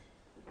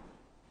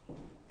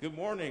Good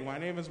morning. My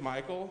name is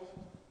Michael.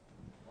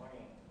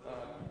 Morning.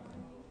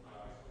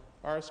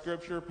 Our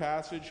scripture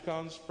passage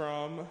comes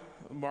from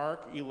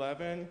Mark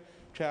 11,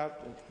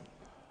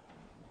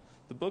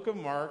 the book of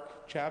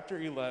Mark, chapter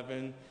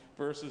 11,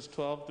 verses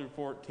 12 through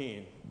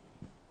 14.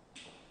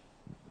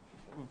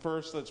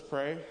 First, let's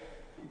pray.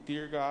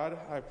 Dear God,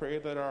 I pray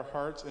that our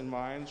hearts and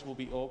minds will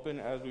be open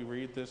as we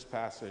read this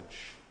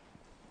passage.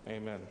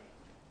 Amen.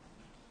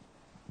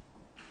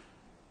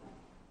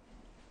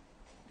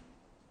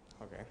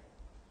 Okay.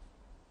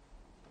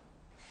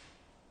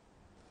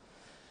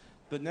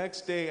 The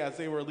next day, as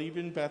they were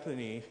leaving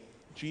Bethany,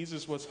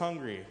 Jesus was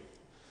hungry.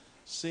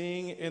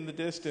 Seeing in the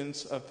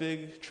distance a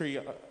fig tree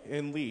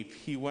in leaf,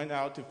 he went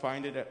out to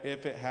find it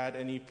if it had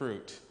any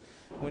fruit.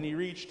 When he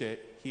reached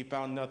it, he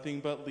found nothing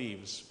but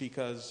leaves,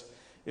 because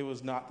it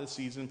was not the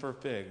season for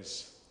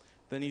figs.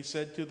 Then he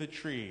said to the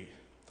tree,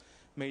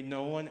 "May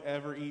no one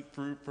ever eat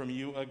fruit from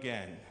you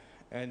again."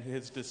 And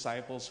his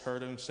disciples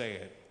heard him say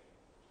it.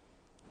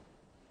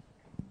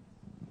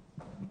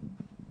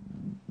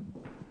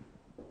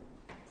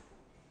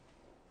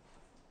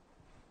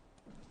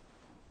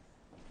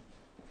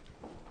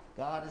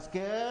 God is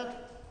good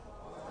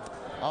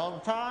all the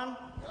time.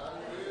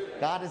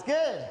 God is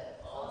good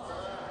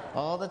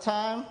all the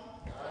time.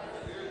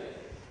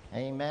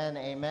 Amen,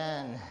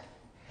 amen.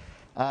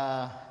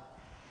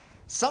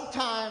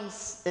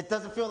 Sometimes it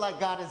doesn't feel like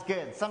God is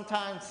good.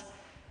 Sometimes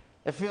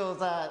it feels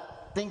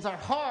that things are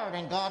hard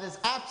and God is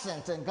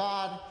absent and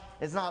God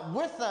is not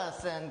with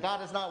us and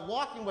God is not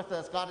walking with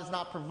us. God is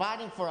not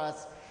providing for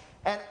us.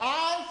 And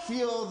I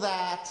feel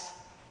that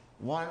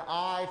when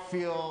I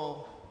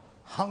feel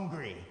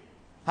hungry.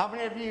 How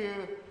many of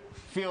you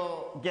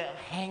get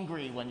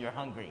hangry when you're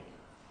hungry?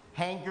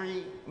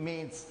 Hangry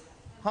means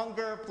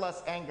hunger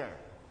plus anger.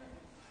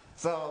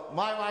 So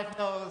my wife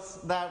knows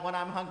that when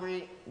I'm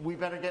hungry, we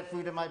better get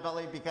food in my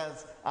belly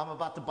because I'm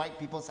about to bite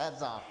people's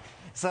heads off.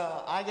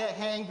 So I get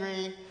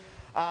hangry.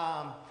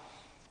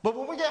 But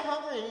when we get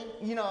hungry,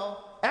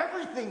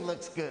 everything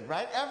looks good,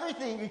 right?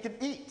 Everything you can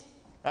eat.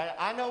 Right?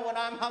 I know when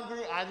I'm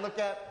hungry, I look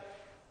at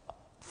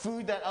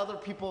food that other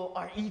people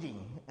are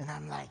eating, and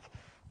I'm like,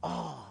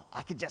 oh,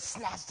 I could just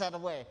snatch that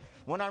away.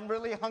 When I'm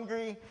really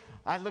hungry,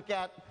 I look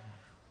at,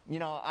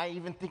 I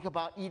even think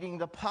about eating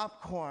the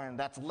popcorn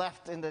that's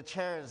left in the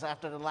chairs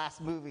after the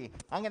last movie.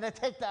 I'm going to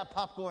take that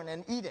popcorn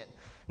and eat it.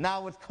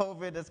 Now with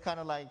COVID, it's kind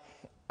of like,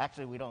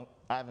 actually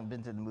I haven't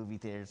been to the movie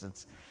theater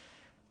since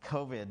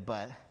COVID,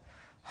 but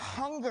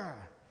hunger,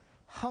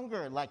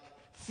 like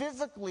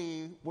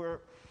physically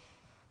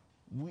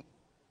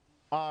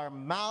our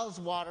mouths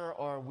water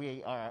or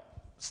our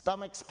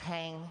stomachs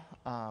pain.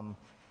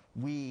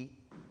 We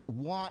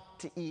want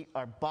to eat.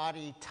 Our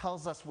body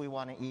tells us we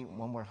want to eat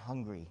when we're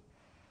hungry.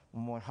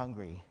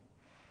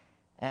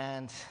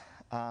 And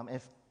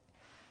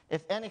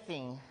if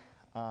anything,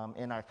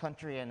 in our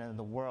country and in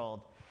the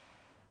world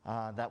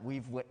that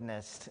we've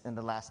witnessed in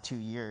the last 2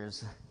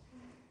 years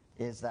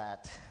is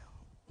that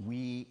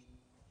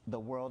the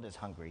world is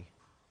hungry,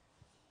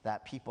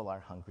 that people are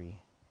hungry,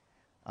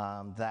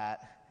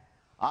 that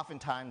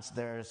oftentimes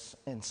there's,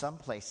 in some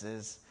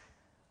places,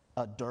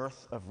 a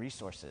dearth of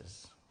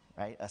resources,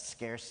 right? A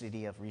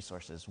scarcity of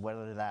resources,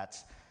 whether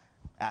that's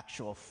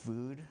actual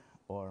food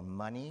or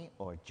money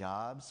or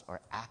jobs or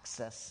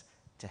access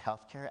to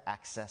healthcare,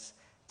 access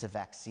to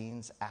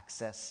vaccines,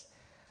 access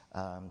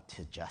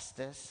to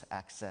justice,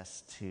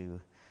 access to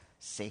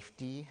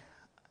safety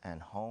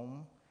and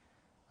home,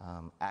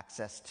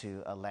 access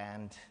to a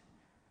land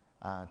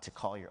to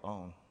call your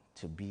own,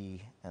 to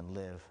be and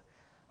live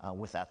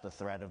without the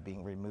threat of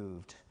being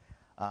removed.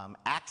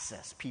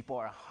 Access. People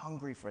are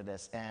hungry for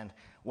this. And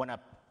when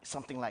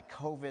something like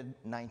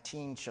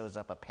COVID-19 shows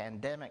up, a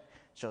pandemic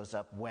shows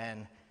up,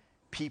 when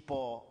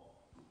people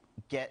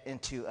get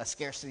into a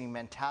scarcity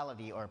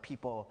mentality or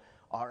people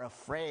are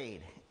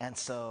afraid. And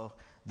so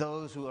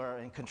those who are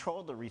in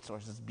control of the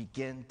resources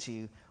begin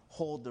to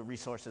hold the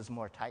resources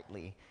more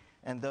tightly.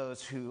 And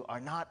those who are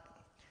not,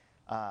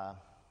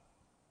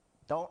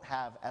 don't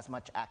have as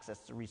much access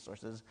to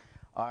resources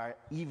are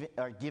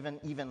given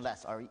even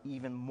less, are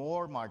even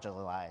more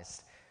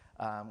marginalized.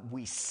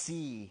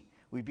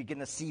 We begin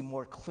to see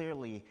more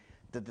clearly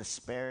the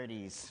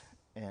disparities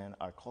in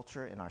our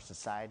culture, in our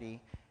society,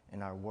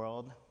 in our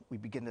world. We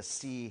begin to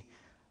see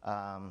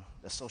the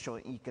social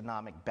and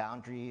economic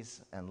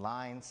boundaries and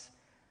lines,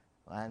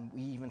 and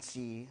we even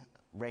see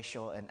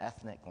racial and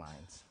ethnic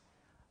lines.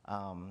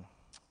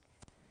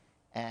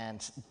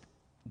 And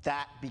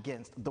that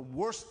begins, the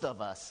worst of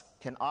us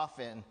can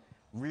often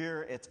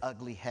rear its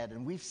ugly head.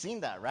 And we've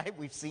seen that, right?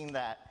 We've seen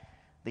that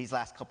these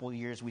last couple of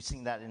years. We've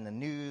seen that in the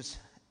news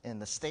in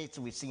the States.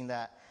 We've seen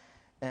that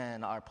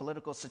in our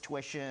political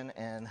situation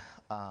and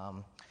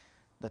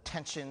the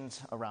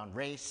tensions around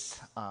race,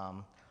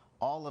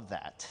 all of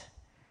that.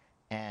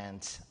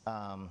 And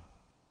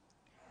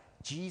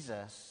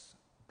Jesus,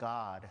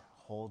 God,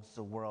 holds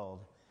the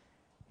world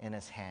in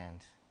his hand.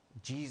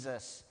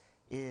 Jesus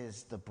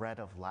is the bread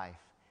of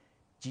life.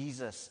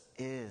 Jesus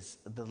is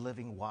the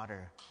living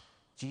water.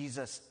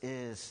 Jesus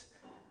is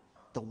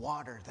the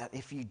water that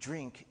if you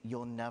drink,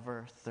 you'll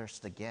never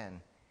thirst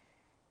again.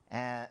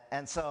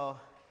 And so,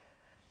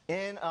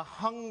 in a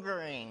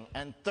hungering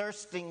and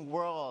thirsting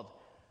world,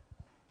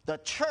 the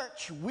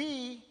church,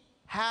 we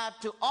have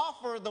to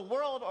offer the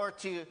world or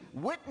to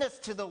witness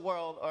to the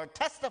world or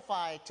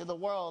testify to the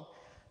world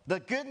the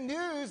good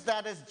news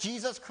that is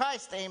Jesus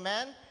Christ,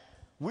 amen?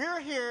 We're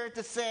here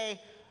to say,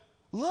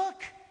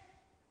 look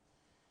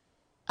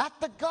at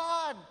the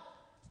God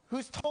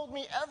who's told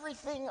me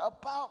everything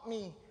about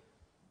me.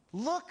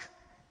 Look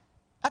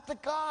at the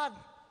God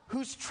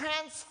who's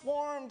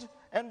transformed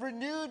and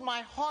renewed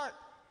my heart.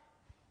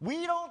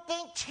 We don't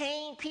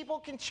think people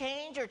can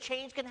change or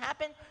change can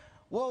happen.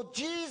 Well,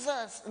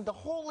 Jesus and the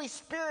Holy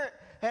Spirit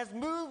has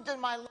moved in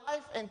my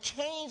life and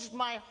changed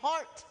my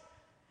heart.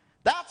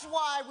 That's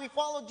why we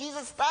follow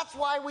Jesus. That's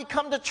why we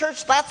come to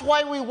church. That's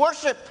why we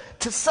worship,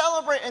 to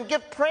celebrate and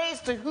give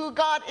praise to who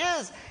God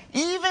is,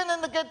 even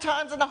in the good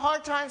times and the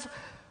hard times,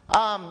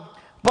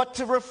 but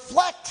to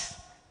reflect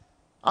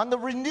on the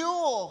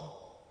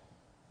renewal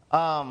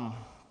that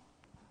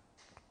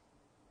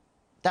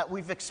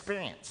we've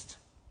experienced.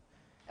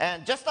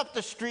 And just up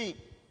the street,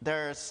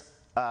 there's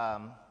a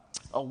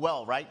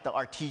well, right? The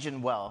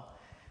artesian well,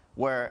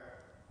 where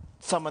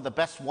some of the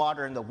best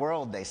water in the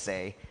world, they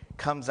say,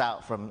 comes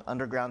out from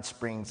underground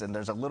springs, and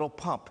there's a little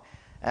pump.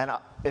 And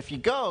if you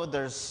go,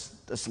 there's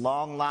this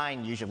long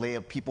line usually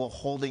of people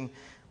holding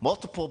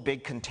multiple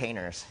big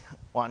containers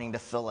wanting to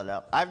fill it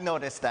up. I've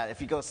noticed that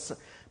if you go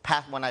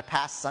when I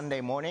pass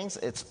Sunday mornings,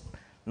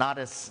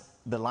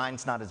 the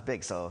line's not as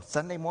big. So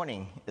Sunday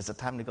morning is the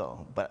time to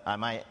go. But I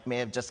may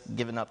have just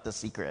given up the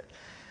secret.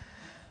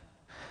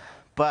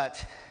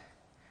 But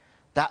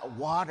that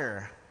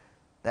water,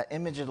 that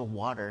image of the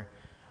water,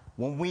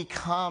 when we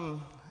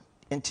come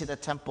into the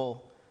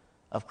temple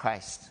of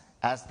Christ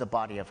as the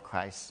body of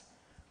Christ,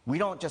 we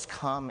don't just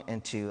come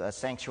into a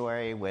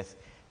sanctuary with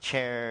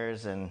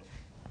chairs and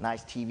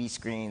nice TV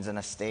screens and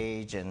a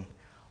stage and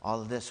all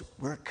of this.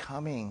 We're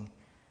coming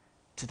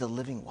to the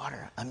living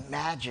water.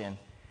 Imagine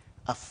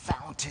a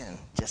fountain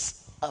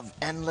just of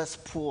endless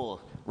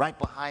pool right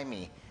behind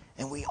me,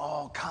 and we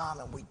all come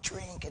and we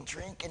drink and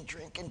drink and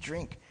drink and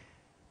drink.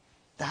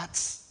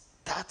 That's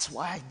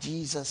why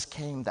Jesus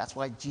came. That's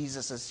why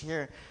Jesus is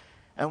here.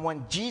 And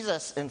when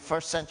Jesus in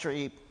first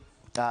century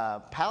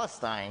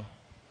Palestine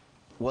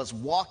was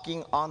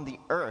walking on the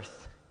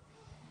earth,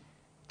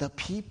 the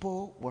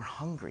people were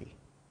hungry.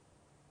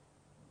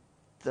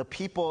 The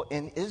people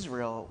in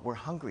Israel were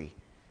hungry.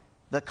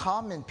 The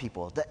common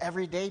people, the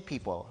everyday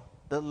people,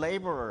 the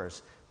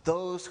laborers,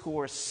 those who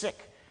were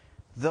sick,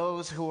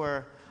 those who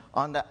were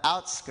on the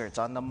outskirts,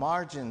 on the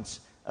margins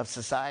of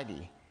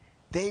society,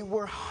 they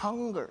were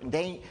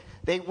hungry.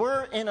 They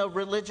were in a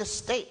religious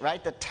state,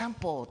 right? The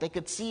temple, they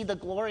could see the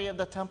glory of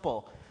the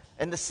temple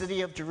in the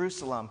city of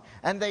Jerusalem.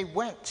 And they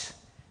went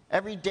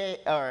every day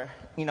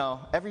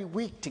every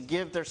week to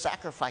give their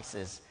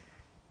sacrifices,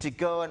 to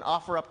go and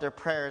offer up their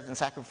prayers and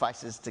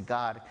sacrifices to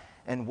God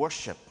and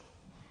worship.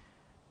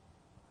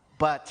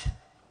 But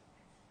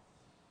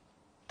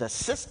the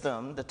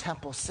system, the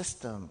temple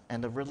system,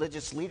 and the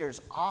religious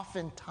leaders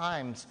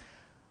oftentimes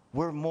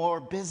were more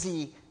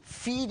busy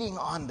feeding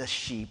on the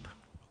sheep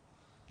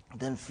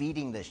than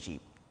feeding the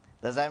sheep.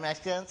 Does that make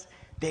sense?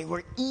 They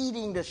were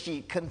eating the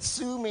sheep,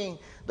 consuming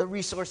the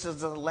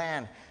resources of the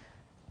land,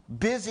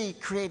 busy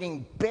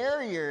creating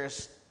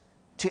barriers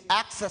to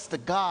access to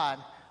God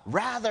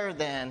rather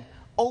than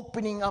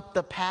opening up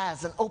the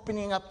paths and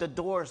opening up the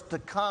doors to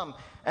come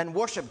and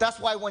worship. That's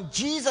why when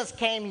Jesus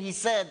came, he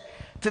said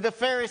to the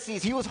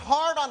Pharisees, he was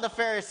hard on the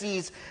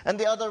Pharisees and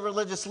the other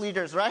religious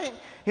leaders, right?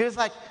 He was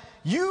like,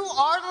 you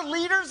are the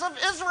leaders of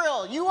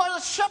Israel. You are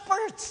the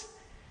shepherds.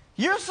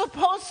 You're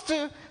supposed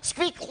to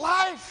speak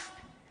life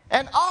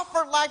and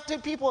offer life to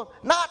people,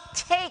 not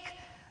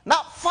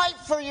fight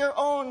for your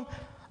own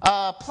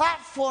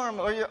platform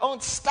or your own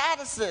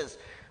statuses,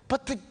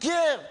 but to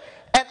give.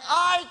 And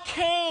I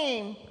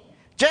came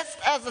just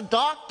as a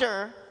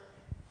doctor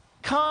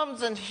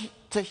comes and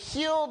to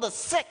heal the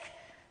sick,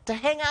 to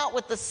hang out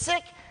with the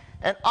sick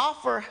and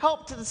offer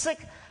help to the sick.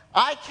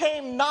 I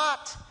came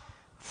not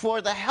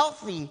for the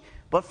healthy,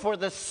 but for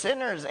the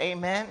sinners,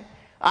 amen.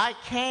 I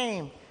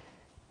came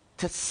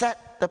to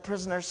set the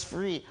prisoners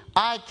free.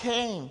 I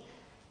came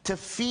to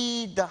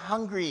feed the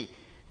hungry,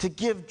 to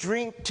give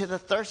drink to the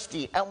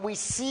thirsty. And we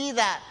see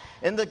that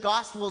in the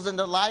Gospels, in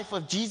the life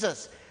of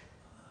Jesus,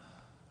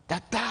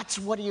 that's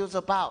what he was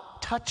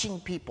about, touching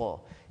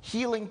people,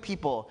 healing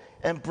people,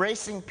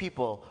 embracing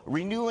people,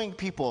 renewing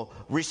people,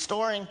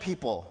 restoring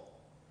people.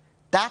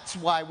 That's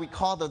why we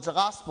call the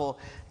gospel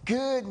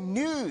good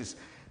news.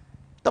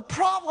 The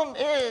problem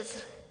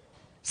is,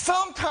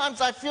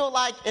 sometimes I feel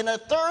like in a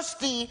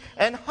thirsty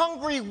and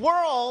hungry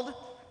world,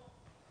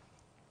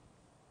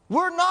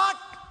 we're not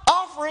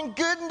offering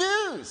good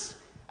news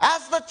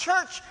as the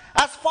church,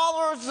 as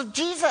followers of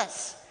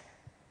Jesus.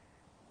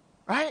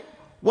 Right?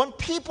 When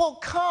people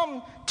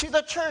come to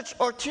the church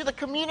or to the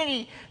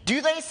community,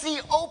 do they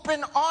see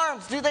open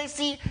arms? Do they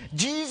see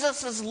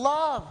Jesus'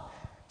 love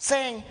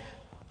saying,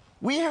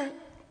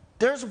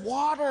 There's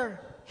water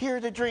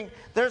here to drink.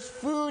 There's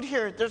food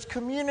here. There's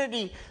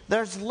community.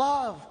 There's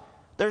love.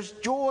 There's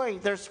joy.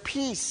 There's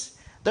peace.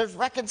 There's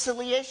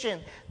reconciliation.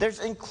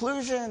 There's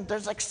inclusion.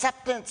 There's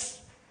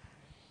acceptance.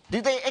 Do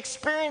they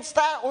experience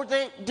that, or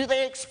do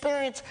they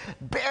experience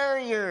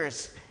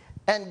barriers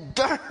and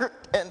dirt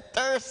and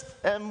thirst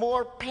and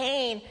more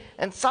pain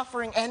and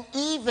suffering and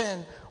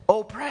even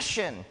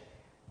oppression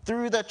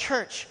through the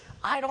church?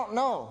 I don't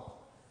know.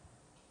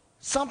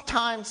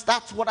 Sometimes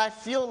that's what I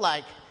feel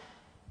like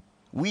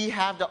we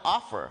have to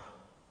offer.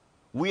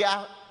 We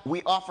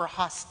offer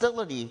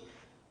hostility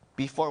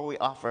before we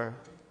offer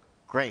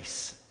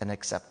grace and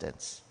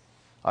acceptance.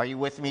 Are you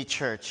with me,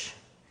 church?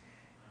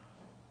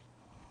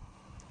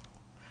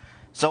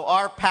 So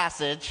our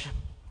passage,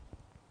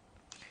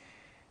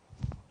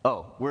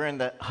 we're in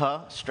the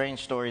strange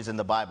stories in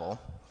the Bible.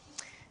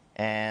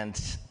 And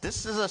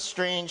this is a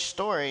strange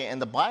story in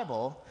the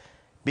Bible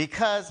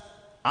because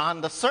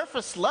on the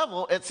surface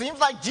level, it seems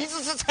like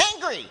Jesus is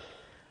hangry,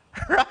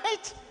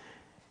 right?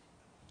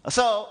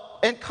 So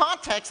in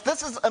context,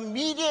 this is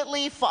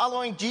immediately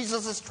following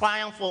Jesus'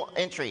 triumphal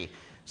entry.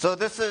 So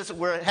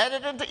we're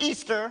headed into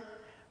Easter,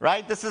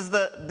 right? This is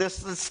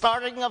the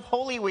starting of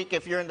Holy Week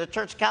if you're in the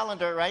church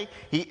calendar, right?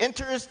 He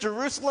enters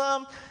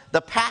Jerusalem.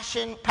 The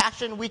Passion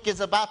Week is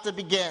about to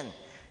begin.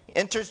 He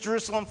enters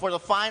Jerusalem for the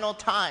final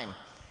time.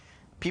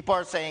 People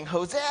are saying,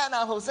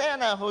 Hosanna,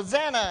 Hosanna,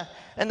 Hosanna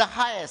in the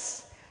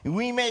highest.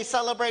 We may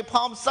celebrate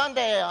Palm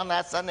Sunday on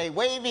that Sunday.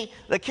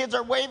 The kids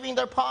are waving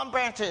their palm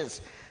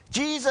branches.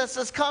 Jesus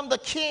has come. The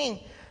King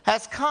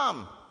has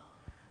come.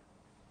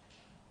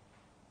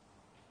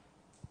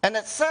 And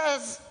it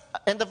says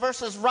in the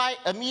verses right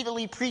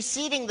immediately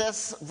preceding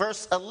this,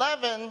 verse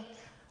 11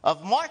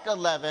 of Mark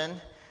 11,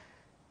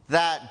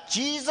 that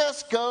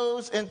Jesus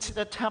goes into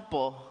the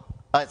temple.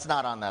 It's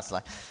not on that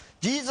slide.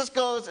 Jesus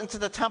goes into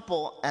the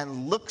temple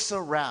and looks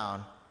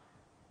around,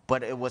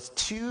 but it was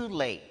too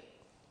late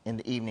in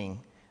the evening,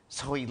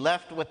 so he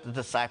left with the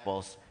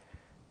disciples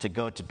to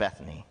go to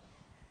Bethany.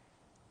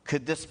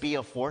 Could this be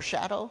a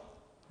foreshadow,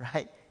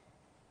 right?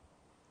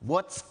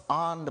 What's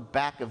on the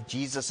back of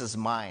Jesus'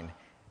 mind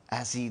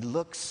as he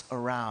looks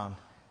around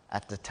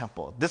at the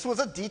temple? This was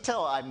a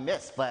detail I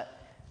missed, but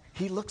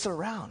he looks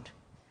around.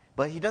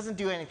 But he doesn't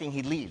do anything.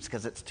 He leaves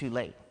because it's too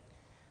late.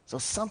 So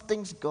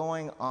something's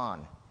going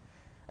on.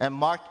 And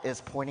Mark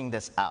is pointing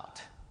this out.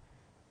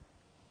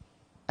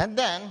 And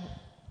then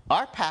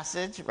our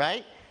passage,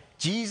 right?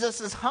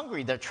 Jesus is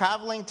hungry. They're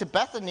traveling to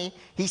Bethany.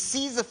 He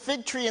sees a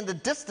fig tree in the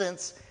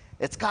distance.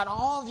 It's got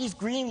all these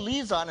green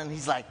leaves on it, and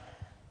he's like,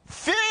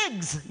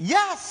 figs,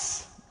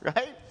 yes,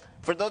 right?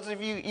 For those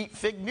of you who eat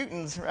fig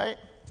Newtons, right?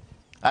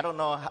 I don't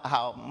know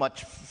how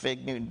much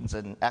fig Newtons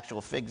and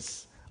actual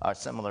figs are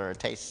similar or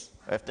taste.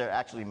 Or if they're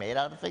actually made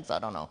out of figs, I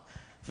don't know.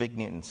 Fig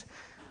Newtons.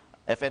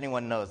 If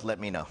anyone knows, let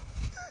me know.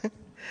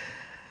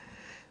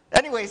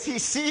 Anyways, he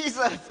sees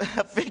a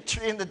fig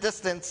tree in the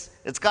distance.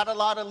 It's got a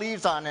lot of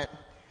leaves on it.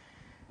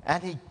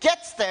 And he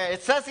gets there.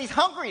 It says he's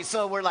hungry.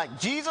 So we're like,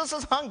 Jesus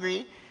is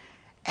hungry.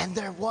 And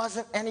there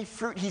wasn't any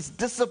fruit. He's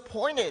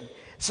disappointed.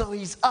 So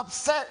he's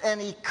upset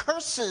and he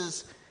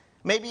curses,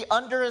 maybe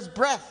under his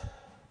breath.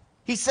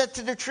 He said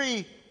to the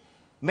tree,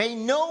 may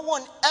no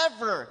one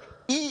ever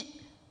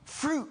eat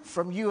fruit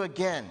from you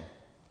again.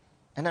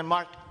 And then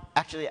Mark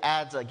actually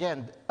adds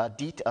again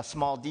a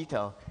small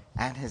detail.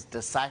 And his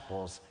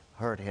disciples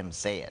heard him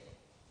say it.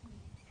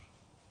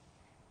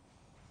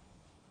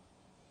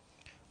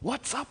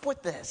 What's up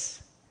with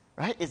this?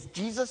 Right? Is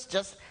Jesus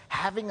just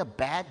having a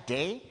bad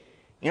day?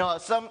 You know,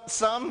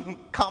 some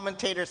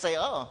commentators say,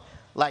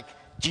 like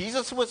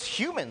Jesus was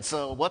human,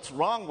 so what's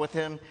wrong with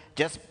him?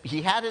 Just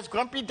he had his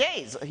grumpy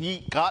days.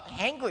 He got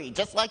hangry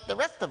just like the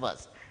rest of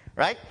us,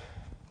 right?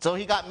 So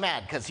he got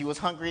mad because he was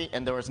hungry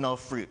and there was no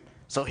fruit.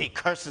 So he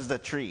curses the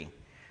tree,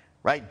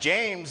 right?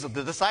 James,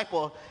 the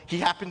disciple, he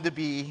happened to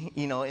be,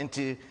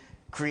 into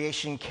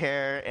creation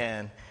care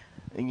and,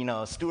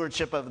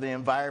 stewardship of the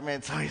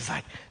environment. So he's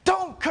like,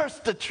 don't curse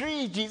the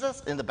tree,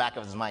 Jesus, in the back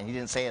of his mind. He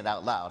didn't say it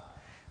out loud.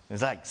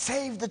 He's like,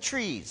 save the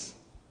trees.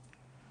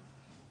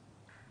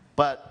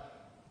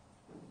 But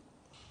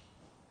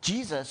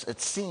Jesus, it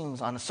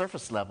seems on a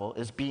surface level,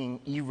 is being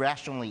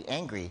irrationally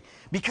angry.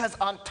 Because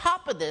on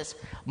top of this,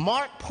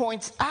 Mark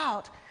points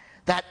out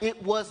that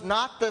it was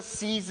not the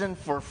season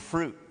for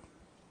fruit.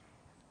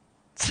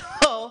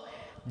 So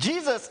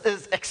Jesus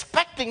is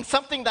expecting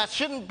something that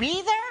shouldn't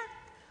be there?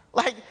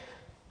 Like,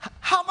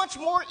 how much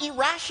more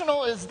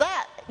irrational is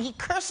that? He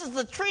curses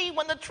the tree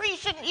when the tree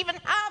shouldn't even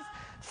have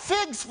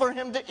figs for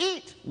him to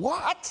eat.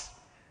 What?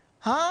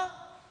 Huh?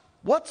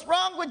 What's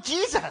wrong with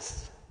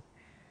Jesus?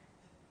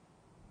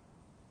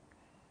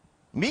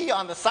 Me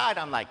on the side,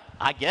 I'm like,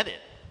 I get it.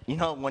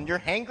 When you're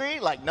hangry,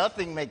 like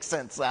nothing makes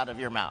sense out of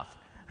your mouth,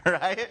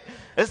 right?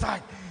 It's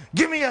like,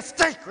 give me a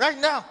steak right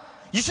now.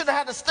 You should have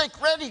had a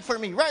steak ready for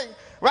me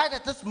right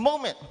at this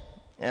moment.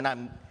 And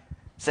I'm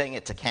saying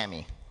it to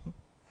Cammie.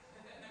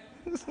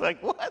 It's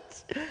like,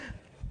 what?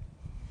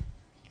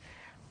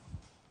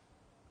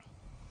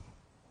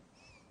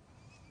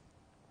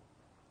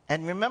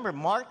 And remember,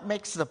 Mark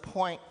makes the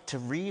point to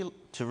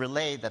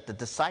relay that the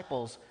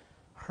disciples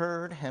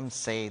heard him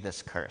say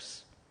this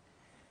curse,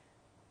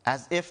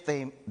 as if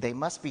they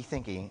must be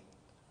thinking,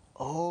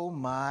 oh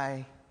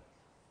my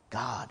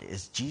God,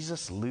 is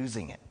Jesus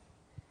losing it?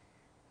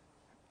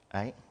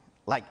 Right?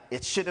 Like,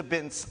 it should have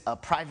been a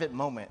private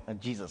moment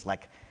of Jesus,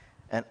 like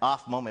an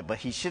off moment, but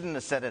he shouldn't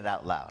have said it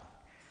out loud.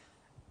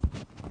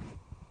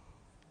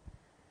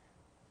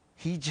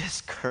 He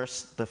just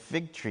cursed the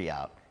fig tree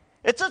out.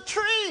 It's a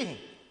tree!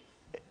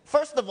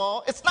 First of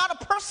all, it's not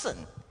a person.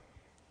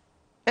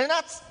 And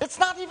it's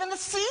not even the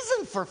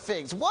season for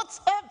figs. What's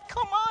up?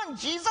 Come on,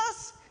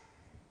 Jesus.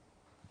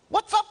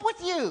 What's up with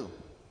you?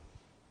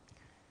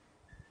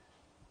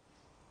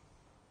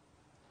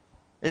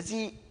 Is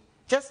he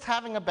just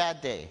having a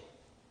bad day?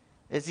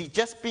 Is he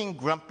just being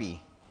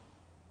grumpy?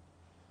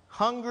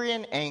 Hungry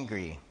and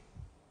angry?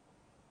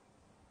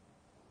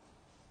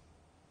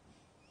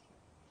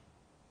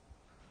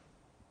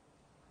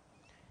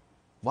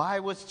 Why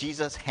was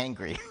Jesus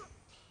hangry?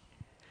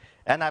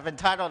 And I've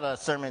entitled a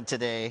sermon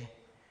today,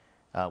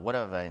 what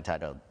have I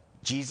entitled?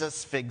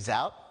 Jesus figs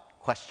out? ?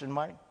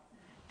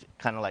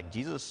 Kind of like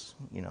Jesus,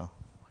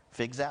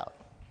 figs out.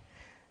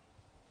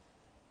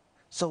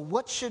 So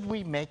what should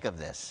we make of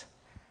this?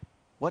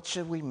 What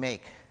should we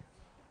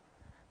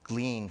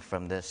glean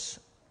from this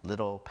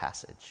little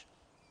passage?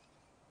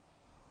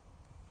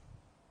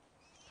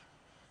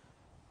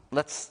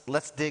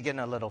 Let's dig in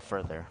a little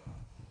further.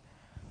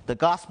 The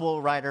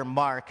gospel writer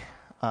Mark,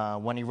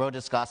 when he wrote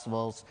his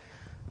gospels,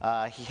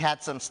 he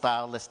had some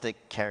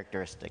stylistic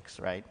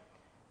characteristics, right?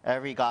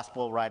 Every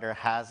gospel writer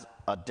has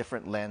a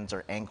different lens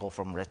or angle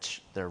from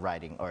which they're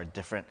writing, or a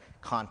different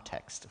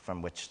context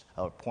from which,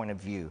 or point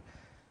of view.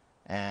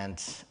 And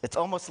it's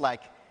almost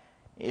like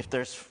if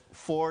there's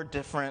 4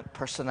 different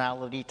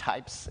personality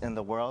types in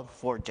the world,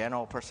 4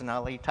 general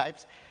personality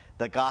types,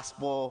 the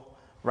gospel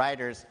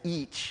writers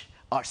each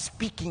are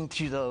speaking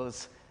to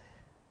those,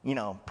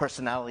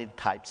 personality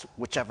types,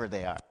 whichever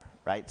they are,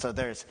 right? So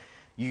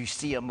you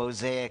see a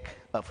mosaic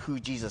of who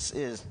Jesus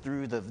is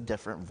through the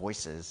different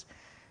voices.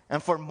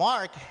 And for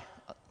Mark,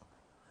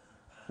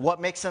 what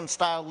makes him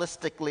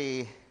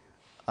stylistically,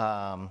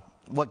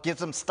 what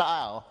gives him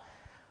style,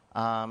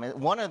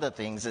 one of the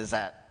things is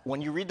that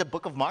when you read the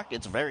book of Mark,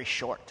 it's very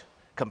short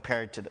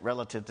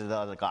relative to the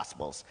other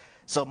gospels.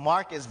 So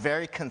Mark is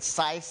very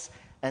concise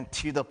and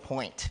to the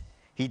point.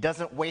 He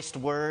doesn't waste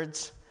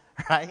words,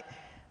 right?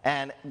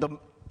 And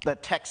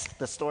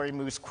the story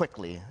moves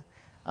quickly.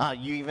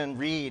 You even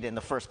read in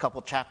the first couple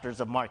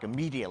chapters of Mark,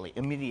 immediately,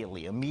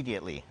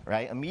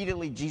 right?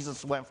 Immediately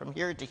Jesus went from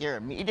here to here.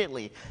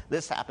 Immediately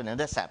this happened and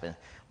this happened.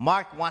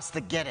 Mark wants to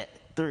get it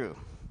through.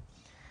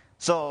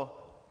 So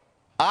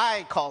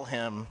I call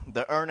him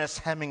the Ernest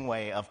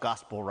Hemingway of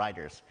gospel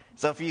writers.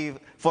 So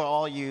for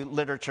all you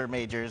literature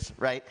majors,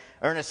 right?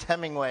 Ernest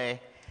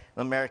Hemingway,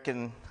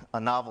 American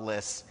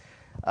novelist,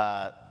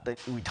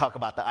 we talk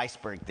about the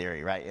iceberg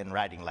theory, right? In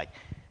writing, like,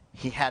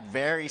 he had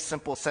very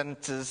simple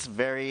sentences,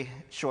 very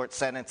short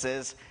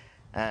sentences,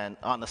 and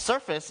on the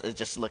surface, it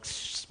just looks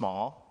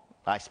small,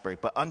 iceberg.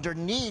 But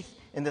underneath,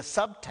 in the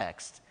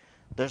subtext,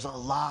 there's a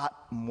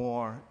lot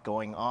more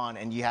going on,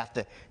 and you have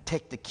to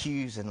take the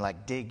cues and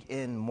dig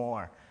in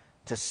more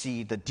to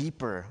see the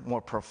deeper,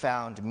 more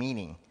profound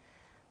meaning.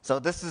 So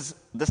this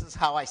is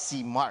how I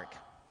see Mark.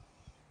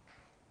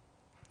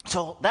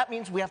 So that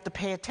means we have to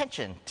pay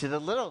attention to the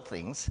little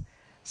things,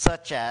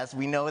 such as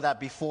we know that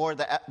before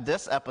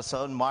this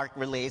episode, Mark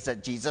relays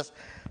that Jesus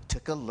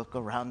took a look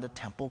around the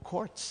temple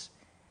courts,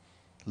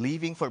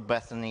 leaving for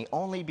Bethany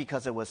only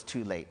because it was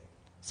too late.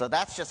 So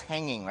that's just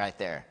hanging right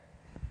there.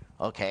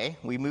 Okay,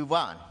 we move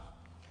on.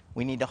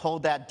 We need to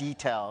hold that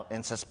detail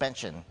in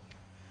suspension.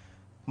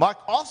 Mark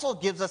also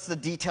gives us the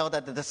detail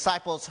that the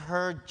disciples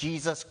heard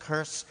Jesus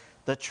curse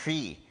the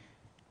tree.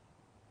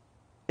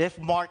 If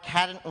Mark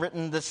hadn't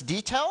written this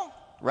detail,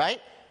 right,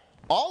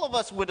 all of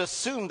us would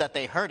assume that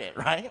they heard it,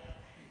 right?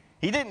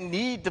 He didn't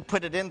need to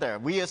put it in there.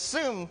 We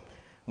assume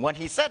when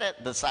he said it,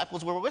 the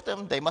disciples were with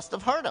him, they must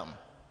have heard him.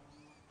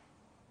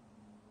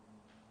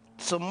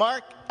 So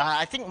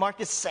I think Mark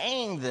is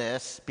saying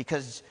this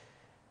because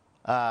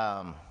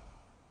not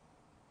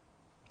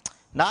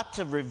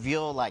to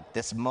reveal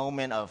this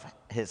moment of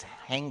his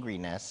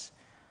hangriness,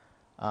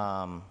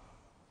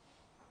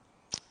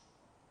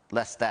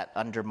 lest that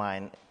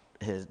undermine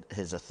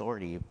his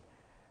authority.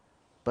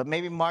 But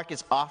maybe Mark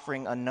is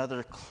offering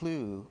another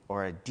clue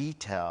or a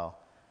detail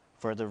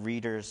for the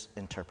reader's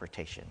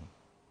interpretation.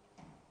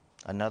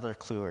 Another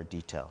clue or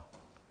detail.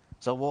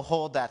 So we'll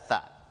hold that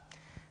thought.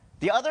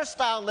 The other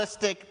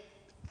stylistic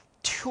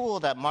tool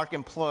that Mark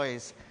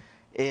employs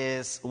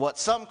is what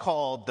some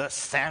call the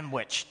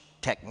sandwich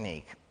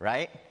technique,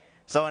 right?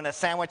 So in a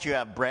sandwich, you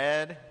have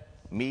bread,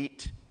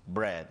 meat,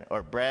 bread.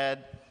 Or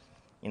bread,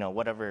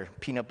 whatever,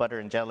 peanut butter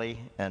and jelly,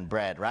 and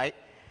bread, right?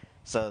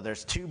 So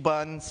there's 2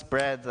 buns,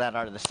 bread that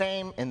are the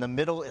same. In the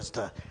middle is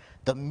the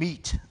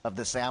meat of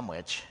the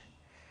sandwich.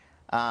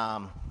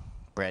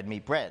 Bread,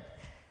 meat, bread.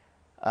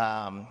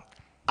 Not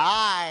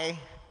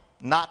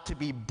to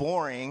be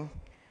boring,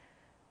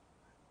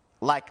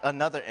 like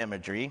another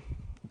imagery,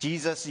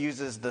 Jesus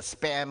uses the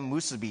spam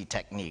musubi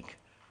technique,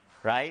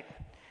 right?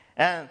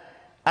 And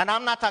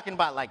I'm not talking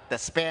about like the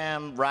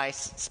spam,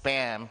 rice,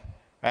 spam,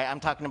 right? I'm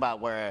talking about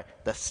where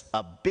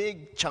a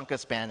big chunk of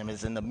spam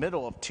is in the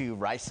middle of two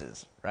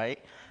rices, right?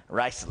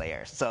 Rice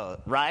layers. So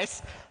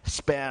rice,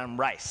 spam,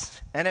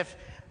 rice. And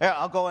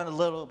I'll go in a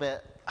little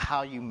bit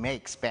how you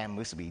make spam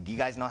musubi. Do you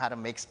guys know how to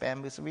make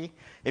spam musubi?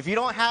 If you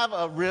don't have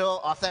a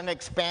real authentic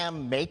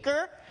spam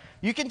maker,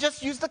 you can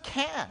just use the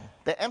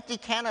empty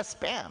can of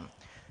spam.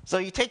 So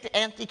you take the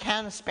empty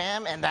can of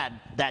spam and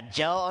that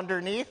gel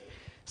underneath.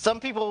 Some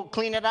people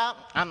clean it out.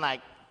 I'm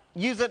like,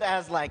 use it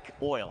as like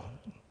oil.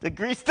 The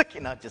grease,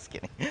 no, just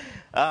kidding.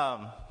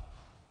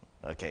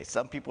 Okay,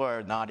 some people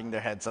are nodding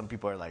their heads. Some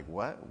people are like,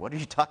 what? What are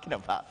you talking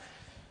about?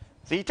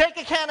 So you take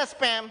a can of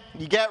spam.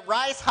 You get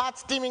rice, hot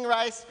steaming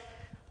rice.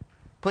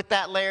 Put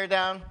that layer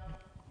down.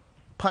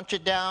 Punch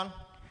it down.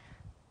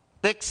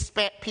 Thick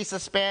piece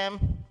of spam.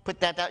 Put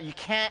that down. You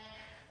can't.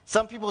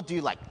 Some people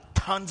do like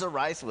tons of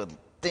rice with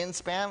thin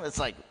spam. It's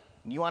like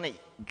you want to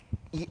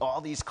eat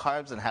all these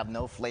carbs and have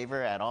no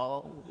flavor at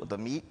all with the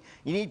meat.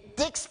 You need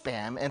thick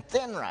spam and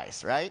thin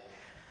rice, right?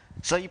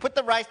 So you put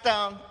the rice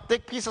down,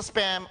 thick piece of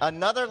spam,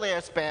 another layer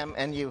of spam,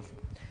 and you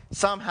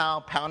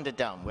somehow pound it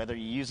down. Whether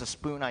you use a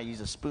spoon, I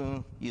use a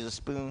spoon,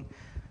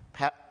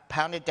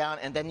 pound it down,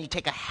 and then you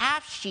take a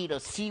half sheet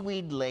of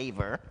seaweed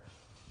laver,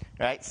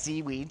 right?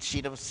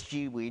 Sheet of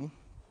seaweed,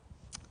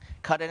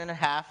 cut it in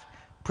half,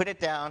 put it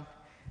down,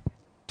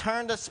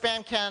 turn the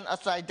spam can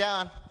upside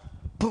down,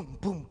 boom,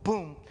 boom,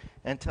 boom,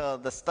 until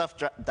the stuff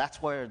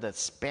that's where the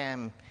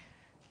spam,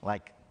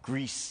 like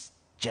grease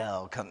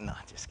gel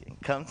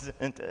comes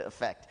into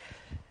effect.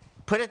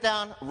 Put it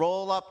down,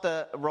 roll up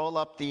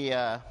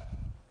the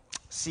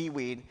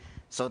seaweed,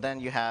 so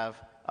then you have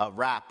a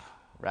wrap,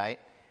 right,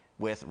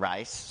 with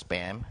rice,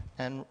 spam,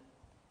 and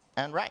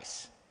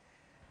rice.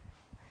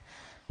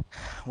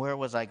 Where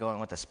was I going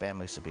with the spam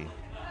musubi?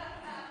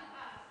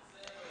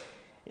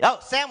 Oh,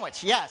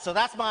 sandwich, yeah. So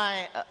that's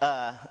my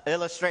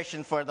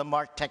illustration for the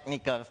Mark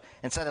technique of,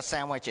 instead of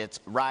sandwich, it's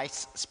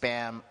rice,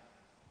 spam,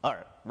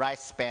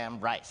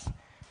 rice.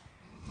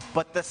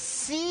 But the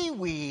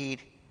seaweed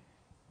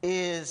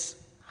is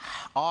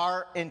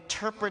our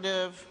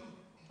interpretive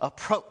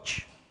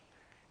approach.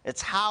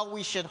 It's how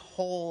we should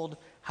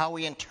how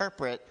we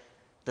interpret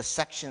the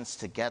sections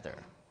together,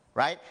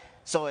 right?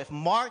 So if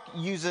Mark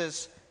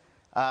uses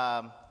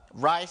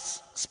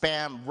rice,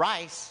 spam,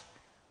 rice,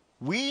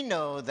 we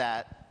know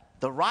that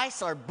the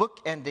rice are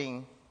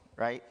bookending,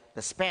 right,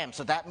 the spam.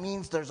 So that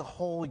means there's a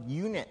whole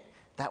unit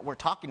that we're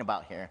talking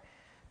about here.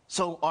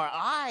 So our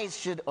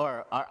eyes and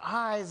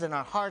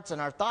our hearts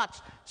and our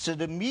thoughts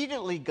should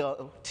immediately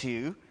go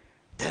to,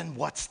 then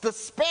what's the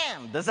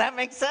spam? Does that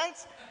make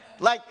sense?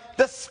 Like,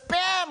 the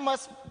spam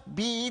must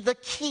be the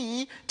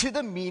key to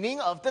the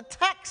meaning of the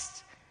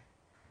text.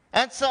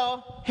 And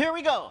so, here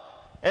we go.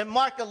 In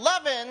Mark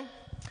 11,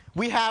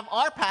 we have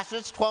our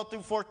passage, 12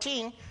 through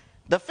 14,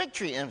 the fig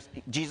tree. And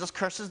Jesus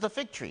curses the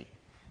fig tree,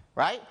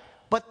 right?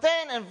 But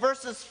then in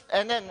verses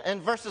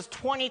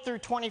 20 through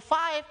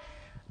 25,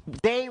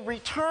 they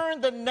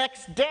return the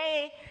next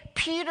day.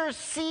 Peter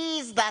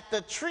sees that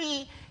the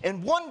tree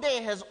in one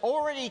day has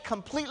already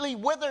completely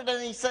withered,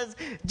 and he says,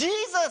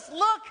 Jesus,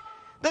 look,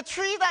 the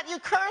tree that you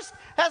cursed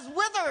has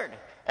withered.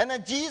 And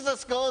then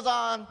Jesus goes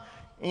on,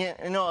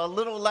 a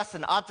little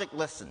lesson, object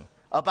lesson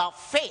about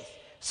faith.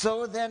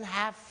 So then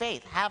have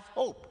faith, have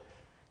hope,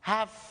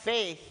 have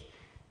faith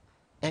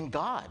in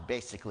God,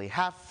 basically.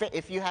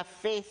 If you have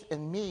faith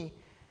in me,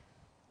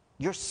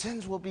 your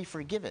sins will be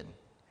forgiven.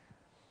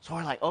 So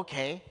we're like,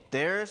 okay,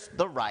 there's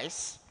the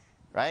rice,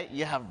 right?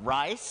 You have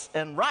rice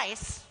and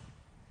rice.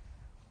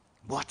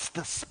 What's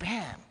the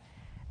spam?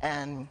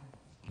 And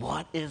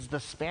what is the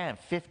spam?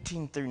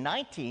 15 through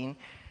 19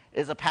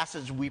 is a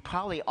passage we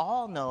probably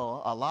all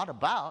know a lot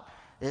about,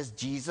 is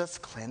Jesus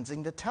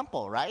cleansing the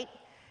temple, right?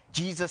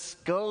 Jesus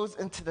goes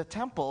into the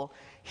temple.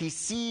 He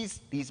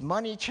sees these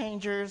money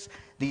changers,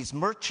 these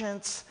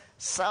merchants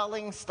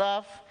selling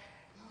stuff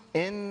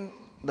in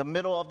the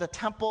middle of the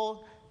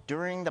temple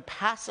during the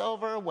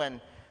Passover,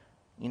 when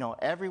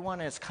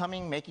everyone is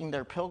coming, making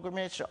their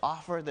pilgrimage to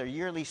offer their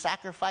yearly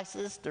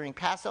sacrifices during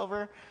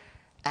Passover,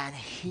 and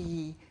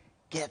he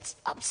gets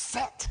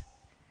upset.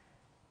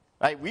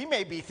 Right? We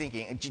may be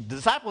thinking, the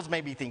disciples may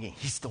be thinking,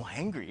 he's still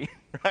angry,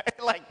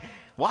 right? Like,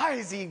 why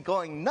is he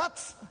going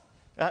nuts?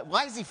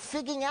 Why is he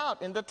figging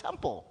out in the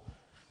temple?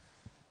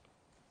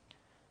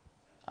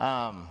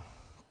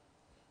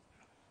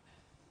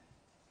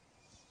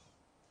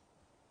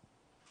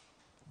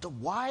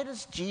 Why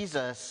does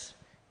Jesus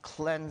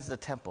cleanse the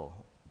temple?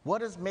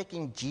 What is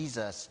making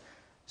Jesus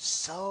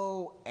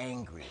so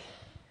angry?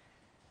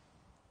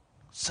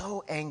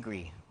 So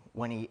angry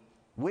when he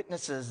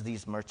witnesses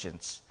these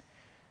merchants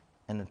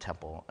in the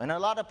temple. And a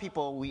lot of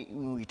people,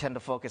 we tend to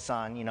focus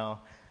on,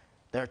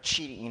 they're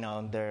cheating,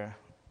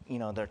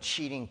 they're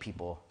cheating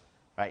people,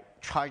 right?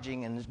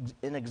 Charging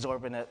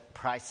exorbitant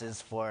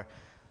prices for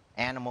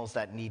animals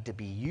that need to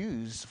be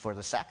used for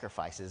the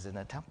sacrifices in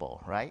the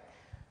temple, right?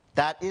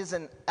 That is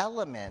an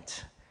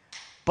element.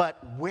 But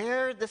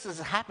where this is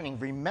happening,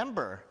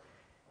 remember,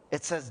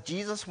 it says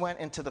Jesus went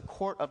into the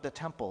court of the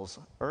temples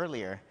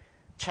earlier,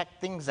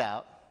 checked things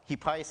out. He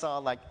probably saw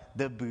like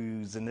the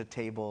booths and the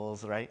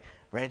tables, right?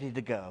 Ready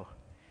to go.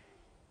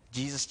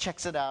 Jesus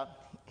checks it out.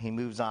 He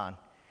moves on.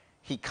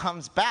 He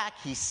comes back.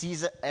 He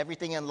sees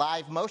everything in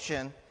live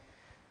motion.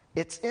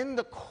 It's in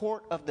the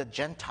court of the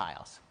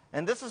Gentiles.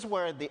 And this is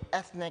where the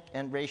ethnic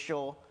and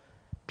racial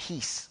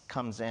piece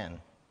comes in.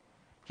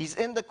 He's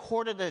in the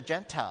court of the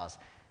Gentiles.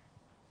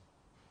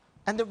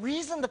 And the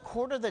reason the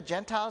court of the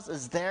Gentiles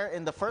is there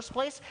in the first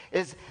place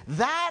is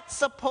that's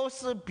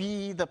supposed to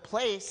be the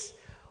place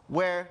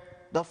where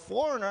the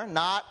foreigner,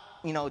 not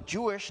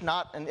Jewish,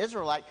 not an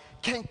Israelite,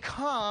 can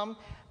come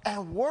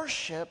and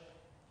worship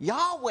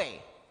Yahweh,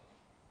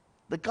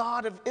 the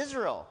God of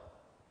Israel.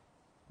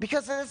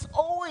 Because it's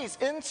always,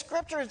 in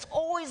Scripture, it's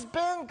always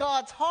been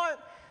God's heart,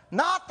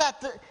 not that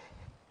the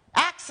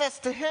access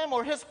to Him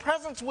or His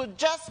presence would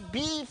just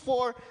be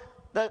for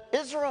the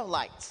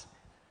Israelites,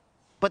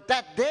 but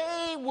that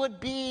they would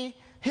be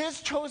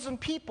His chosen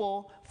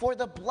people for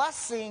the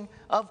blessing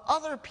of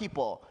other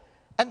people.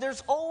 And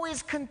there's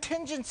always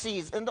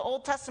contingencies in the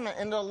Old Testament,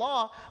 in the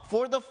law,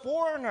 for the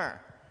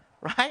foreigner,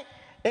 right?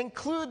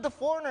 Include the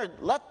foreigner.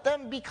 Let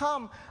them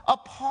become a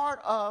part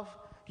of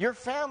your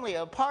family,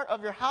 a part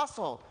of your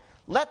household.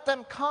 Let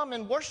them come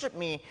and worship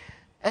me.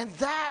 And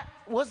that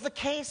was the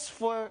case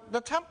for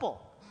the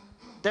temple.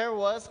 There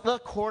was the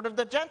court of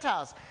the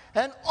Gentiles.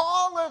 And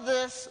all of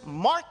this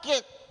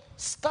market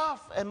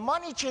stuff and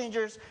money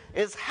changers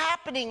is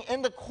happening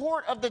in the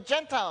court of the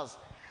Gentiles.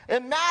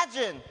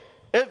 Imagine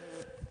if,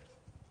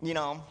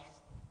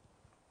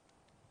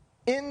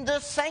 in the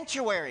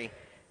sanctuary,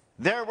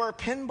 there were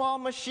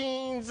pinball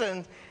machines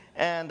and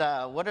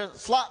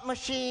slot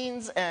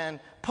machines and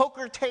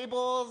poker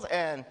tables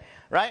and,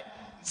 right?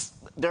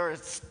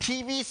 There's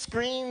TV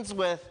screens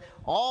with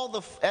all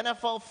the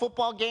NFL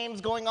football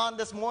games going on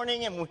this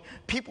morning, and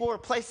people were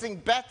placing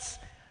bets,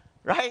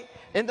 right?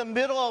 In the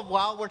middle of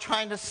while we're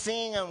trying to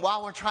sing and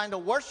while we're trying to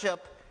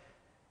worship.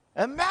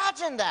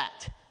 Imagine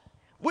that.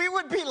 We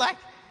would be like,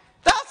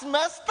 that's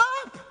messed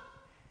up.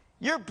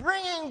 You're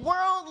bringing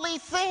worldly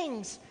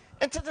things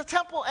into the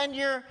temple, and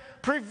you're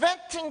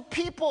preventing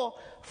people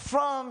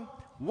from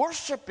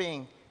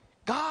worshiping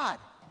God.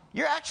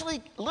 You're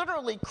actually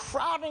literally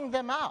crowding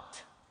them out.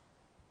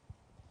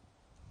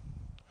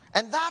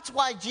 And that's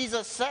why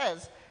Jesus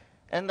says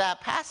in that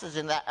passage,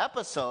 in that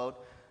episode,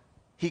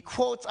 he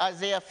quotes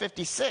Isaiah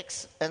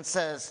 56 and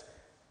says,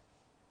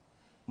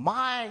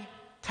 my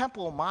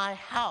temple, my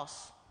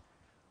house,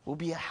 will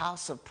be a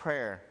house of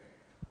prayer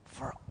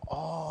for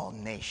all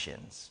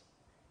nations.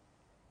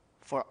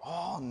 For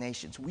all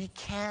nations. We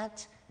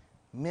can't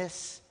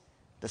miss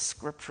the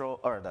scriptural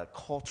or the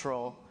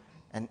cultural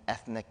and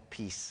ethnic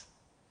pieces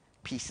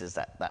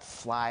that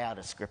fly out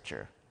of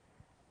Scripture.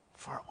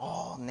 For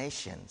all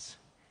nations.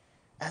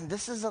 And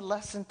this is a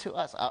lesson to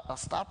us. I'll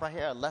stop right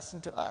here. A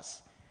lesson to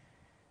us.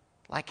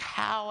 Like,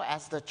 how,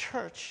 as the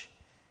church,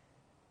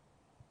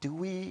 do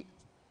we,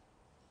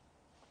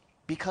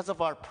 because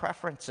of our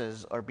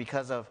preferences or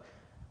because of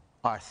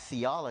our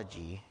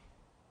theology,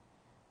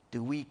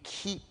 do we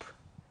keep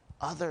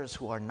others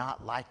who are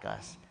not like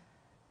us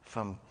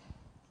from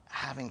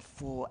having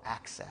full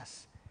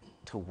access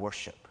to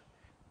worship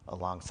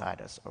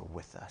alongside us or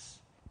with us?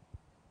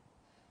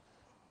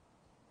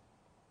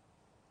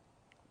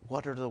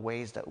 What are the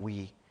ways that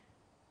we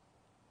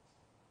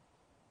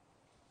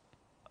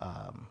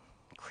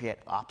create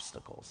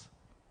obstacles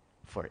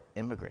for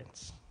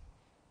immigrants,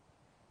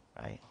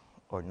 right,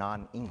 or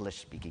non-English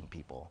speaking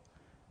people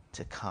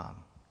to come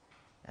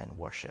and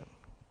worship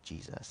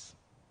Jesus?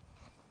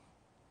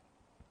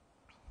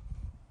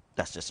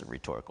 That's just a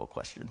rhetorical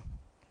question.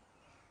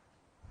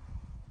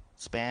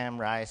 Spam,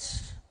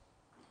 rice.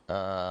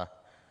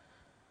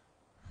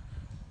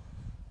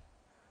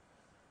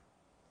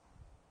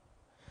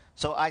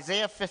 So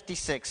Isaiah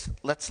 56,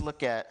 let's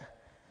look at,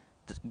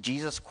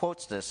 Jesus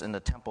quotes this in the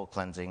temple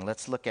cleansing.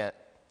 Let's look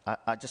at,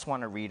 I just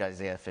want to read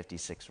Isaiah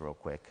 56 real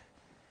quick.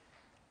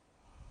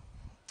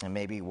 And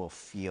maybe we'll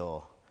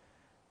feel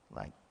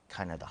like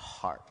kind of the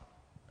heart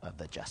of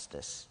the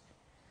justice.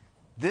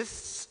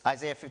 This,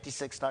 Isaiah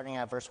 56, starting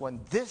at verse 1,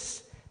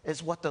 this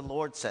is what the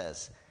Lord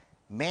says.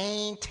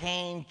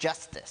 Maintain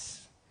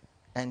justice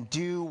and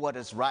do what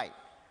is right.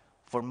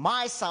 For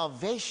my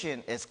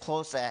salvation is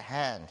close at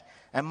hand,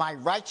 and my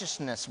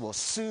righteousness will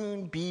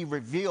soon be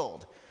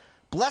revealed.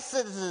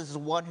 Blessed is the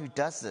one who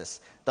does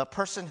this, the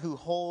person who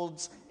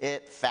holds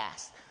it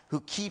fast, who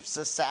keeps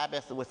the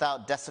Sabbath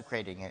without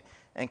desecrating it,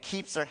 and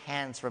keeps their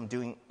hands from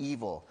doing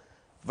evil.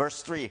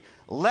 Verse 3,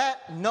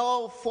 let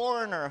no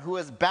foreigner who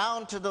is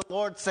bound to the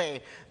Lord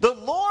say, the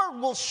Lord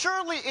will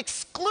surely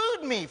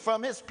exclude me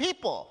from his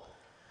people.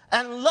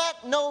 And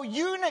let no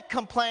eunuch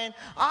complain,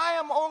 I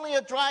am only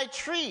a dry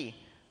tree.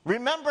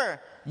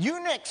 Remember,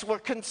 eunuchs were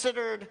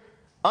considered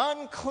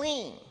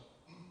unclean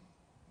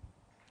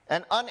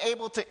and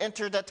unable to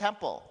enter the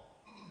temple.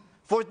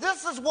 For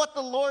this is what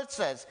the Lord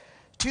says,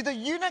 to the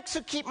eunuchs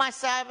who keep my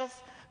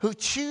Sabbath, who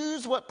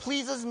choose what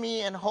pleases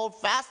me and hold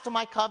fast to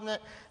my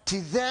covenant,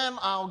 to them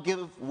I'll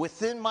give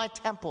within my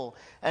temple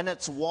and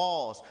its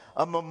walls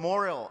a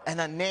memorial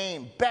and a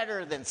name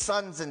better than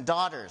sons and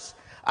daughters.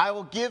 I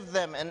will give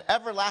them an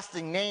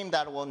everlasting name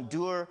that will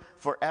endure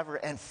forever.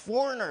 And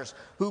foreigners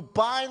who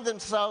bind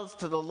themselves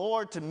to the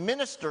Lord to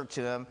minister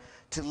to him,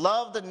 to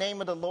love the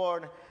name of the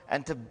Lord,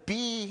 and to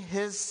be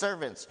his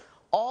servants,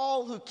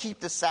 all who keep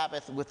the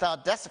Sabbath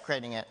without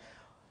desecrating it,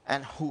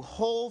 and who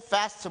hold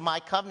fast to my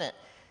covenant,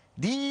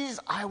 these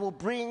I will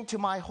bring to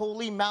my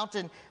holy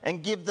mountain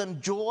and give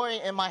them joy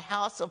in my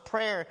house of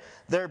prayer.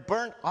 Their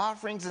burnt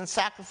offerings and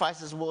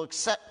sacrifices will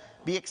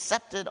be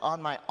accepted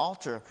on my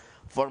altar.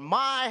 For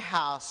my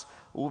house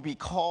will be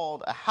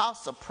called a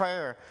house of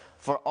prayer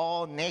for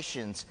all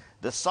nations.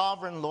 The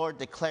sovereign Lord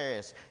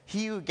declares,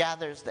 he who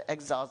gathers the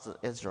exiles of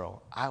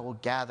Israel, I will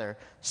gather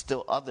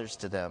still others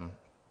to them,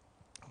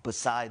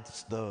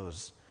 besides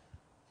those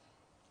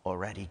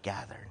already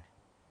gathered.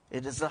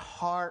 It is the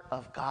heart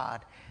of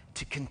God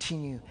to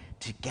continue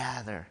to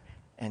gather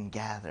and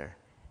gather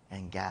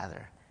and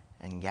gather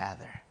and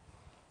gather.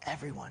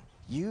 Everyone,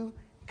 you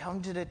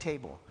come to the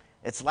table.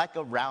 It's like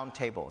a round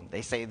table.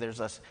 They say there's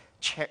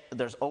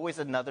always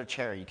another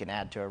chair you can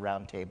add to a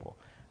round table,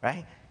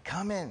 right?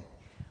 Come in.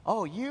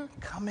 Oh, you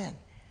come in.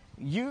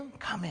 You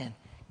come in.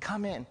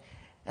 Come in.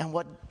 And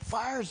what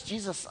fires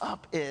Jesus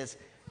up is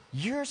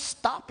you're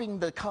stopping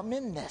the come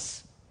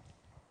in-ness,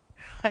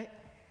 right?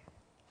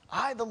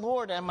 I, the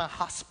Lord, am a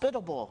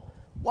hospitable,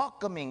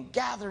 welcoming,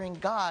 gathering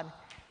God,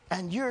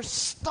 and you're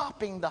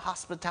stopping the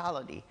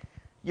hospitality.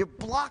 You're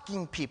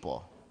blocking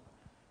people.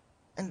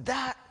 And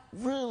that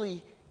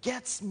really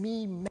gets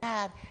me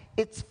mad.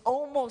 It's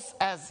almost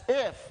as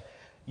if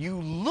you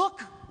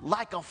look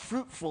like a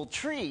fruitful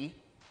tree.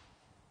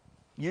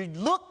 You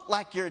look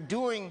like you're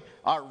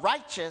are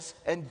righteous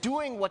and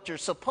doing what you're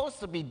supposed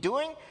to be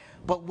doing,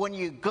 but when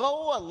you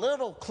go a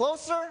little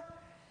closer,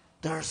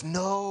 there's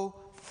no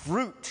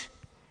fruit.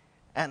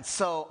 And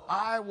so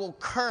I will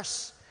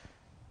curse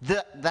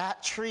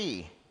that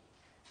tree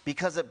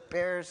because it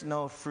bears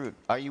no fruit.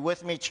 Are you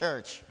with me,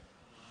 church?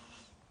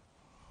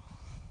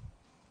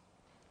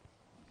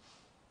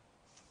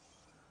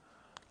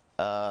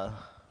 Can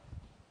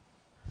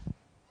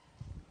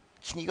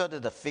you go to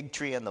the fig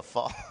tree in the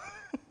fall?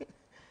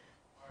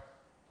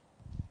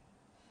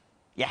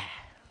 Yeah.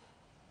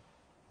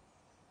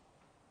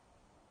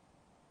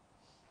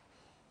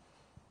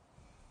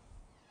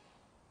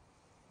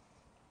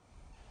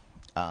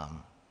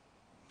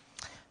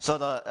 So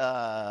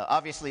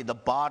obviously the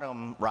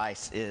bottom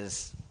rice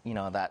is,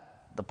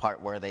 that the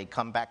part where they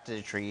come back to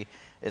the tree,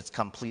 it's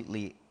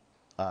completely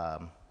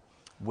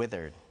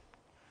withered.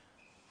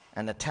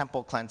 And the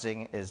temple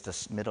cleansing is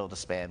the middle of the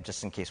span,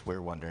 just in case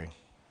we're wondering.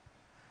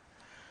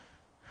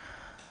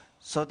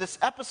 So this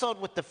episode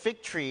with the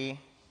fig tree,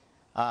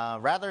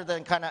 rather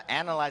than kind of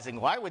analyzing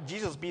why would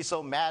Jesus be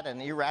so mad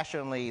and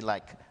irrationally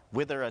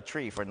wither a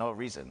tree for no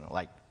reason?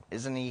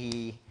 Isn't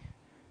he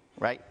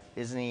right?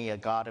 Isn't he a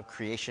God of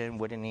creation?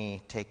 Wouldn't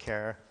he take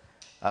care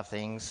of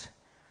things?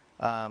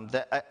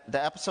 The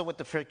episode with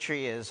the fig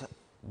tree is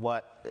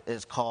what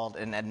is called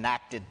an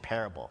enacted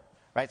parable,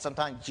 right?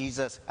 Sometimes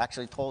Jesus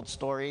actually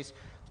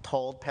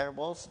told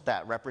parables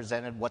that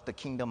represented what the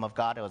kingdom of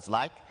God was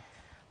like.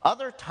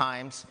 Other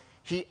times,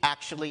 he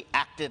actually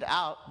acted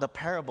out the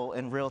parable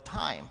in real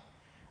time.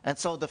 And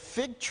so the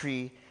fig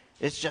tree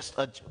is just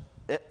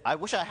I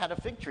wish I had a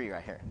fig tree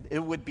right here. It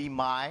would be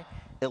my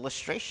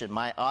illustration,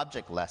 my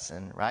object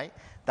lesson, right?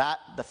 That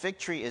the fig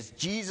tree is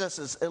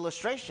Jesus'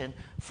 illustration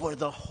for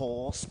the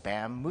whole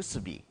Spam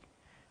Musubi.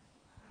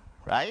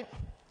 Right?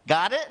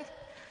 Got it?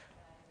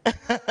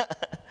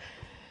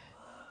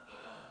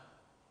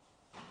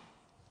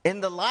 In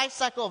the life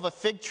cycle of a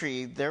fig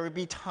tree, there would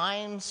be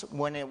times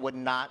when it would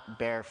not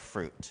bear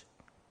fruit.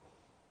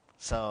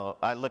 So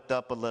I looked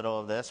up a little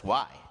of this.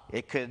 Why?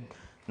 It could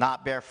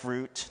not bear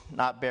fruit,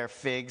 not bear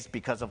figs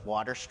because of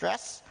water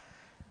stress,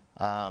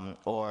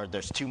 or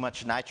there's too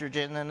much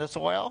nitrogen in the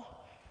soil,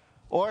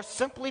 or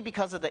simply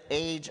because of the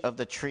age of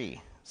the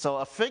tree. So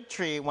a fig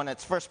tree, when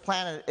it's first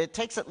planted, it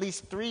takes at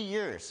least 3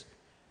 years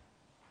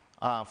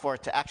for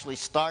it to actually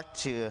start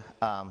to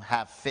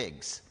have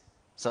figs.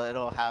 So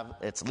it'll have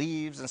its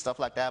leaves and stuff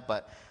like that,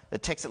 but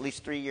it takes at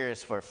least 3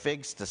 years for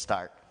figs to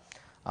start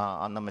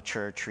on the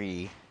mature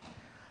tree.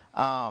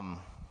 And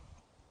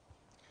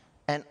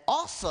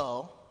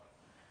also,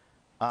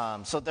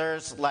 so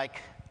there's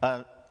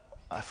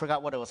I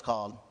forgot what it was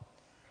called.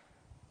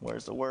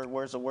 Where's the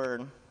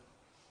word?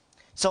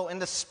 So in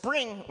the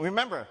spring,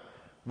 remember,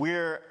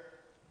 we're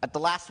at the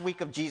last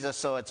week of Jesus,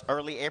 so it's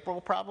early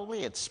April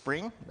probably. It's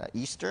spring,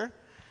 Easter.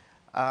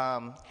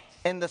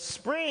 In the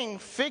spring,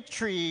 fig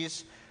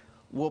trees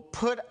will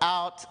put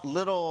out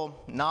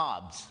little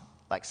knobs,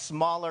 like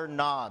smaller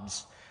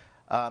knobs,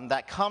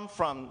 that come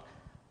from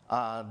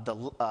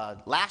the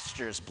last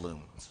year's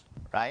blooms,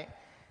 right?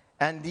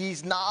 And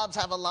these knobs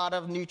have a lot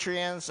of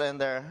nutrients, and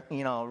they're,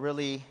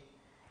 really,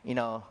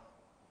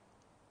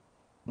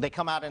 they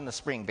come out in the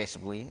spring,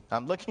 basically.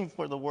 I'm looking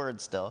for the word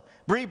still.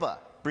 Breba.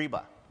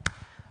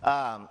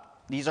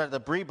 These are the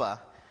Breba.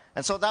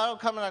 And so that'll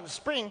come in the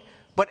spring.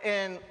 But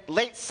in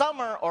late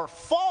summer or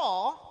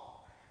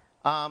fall,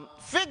 the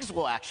figs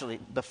will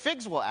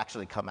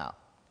actually come out.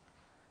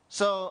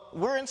 So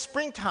we're in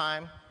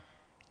springtime.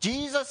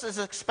 Jesus is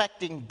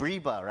expecting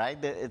Breba, right?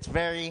 It's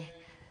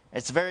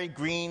very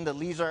green. The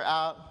leaves are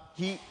out.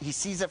 He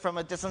sees it from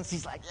a distance.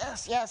 He's like,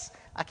 yes,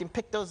 I can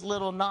pick those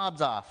little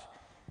knobs off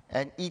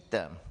and eat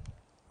them.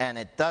 And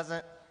it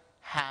doesn't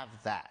have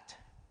that.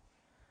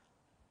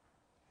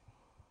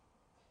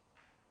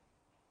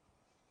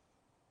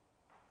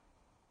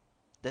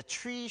 The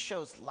tree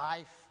shows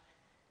life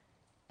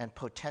and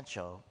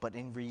potential, but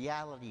in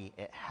reality,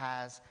 it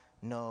has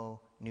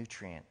no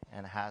nutrient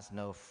and has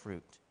no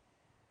fruit.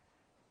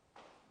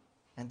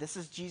 And this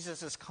is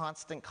Jesus'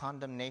 constant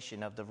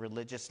condemnation of the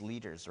religious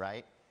leaders,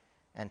 right?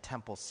 And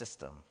temple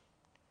system.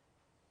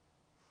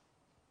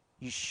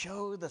 You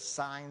show the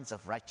signs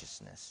of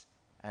righteousness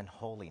and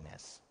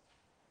holiness.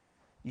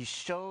 You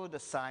show the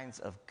signs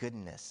of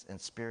goodness and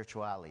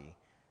spirituality,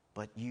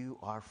 but you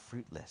are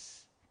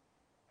fruitless.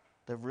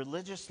 The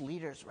religious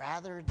leaders,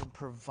 rather than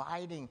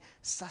providing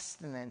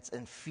sustenance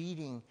and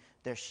feeding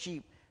their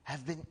sheep,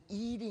 have been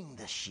eating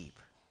the sheep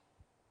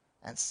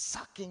and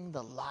sucking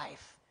the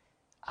life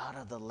out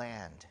of the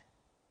land.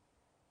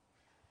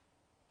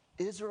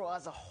 Israel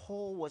as a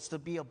whole was to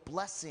be a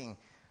blessing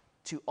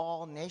to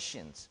all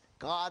nations.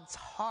 God's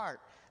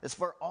heart is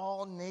for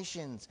all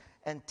nations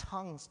and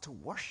tongues to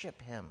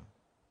worship him.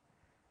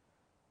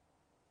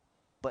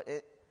 But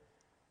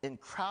in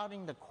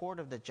crowding the court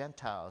of the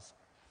Gentiles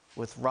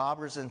with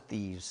robbers and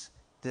thieves,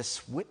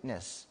 this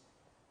witness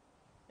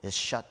is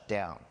shut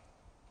down.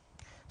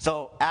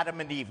 So Adam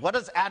and Eve. What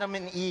does Adam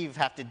and Eve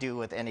have to do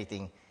with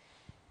anything?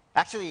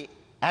 Actually,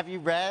 have you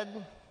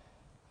read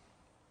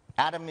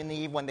Adam and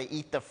Eve when they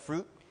eat the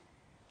fruit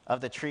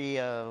of the tree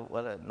of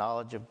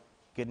knowledge of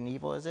good and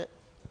evil, is it?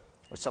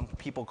 Or some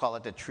people call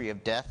it the tree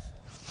of death.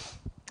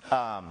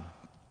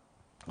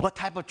 What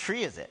type of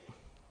tree is it?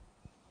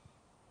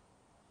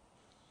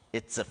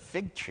 It's a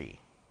fig tree.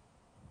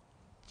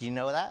 Do you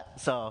know that?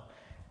 So,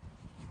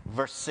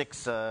 verse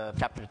 6,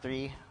 chapter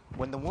 3.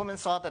 When the woman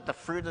saw that the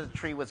fruit of the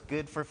tree was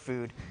good for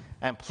food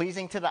and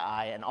pleasing to the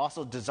eye and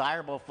also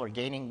desirable for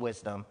gaining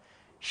wisdom,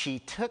 she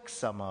took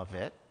some,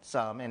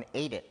 and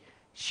ate it.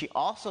 She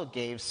also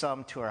gave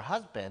some to her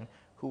husband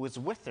who was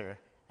with her,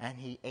 and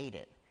he ate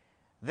it.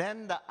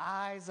 Then the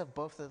eyes of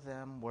both of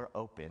them were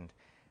opened,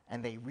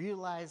 and they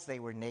realized they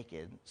were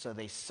naked. So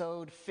they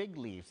sewed fig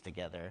leaves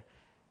together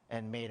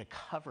and made a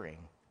covering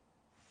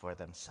for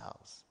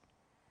themselves.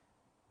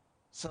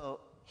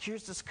 So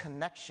here's this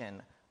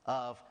connection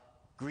of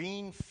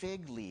green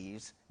fig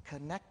leaves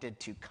connected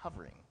to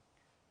covering,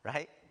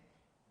 right?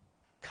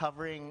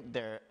 Covering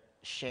their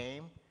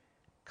shame,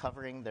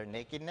 covering their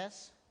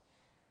nakedness.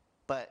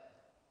 But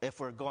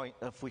if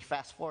we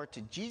fast forward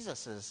to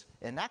Jesus'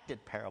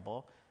 enacted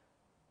parable,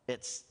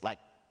 it's like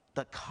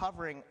the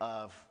covering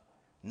of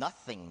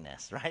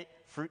nothingness, right?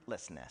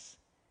 Fruitlessness,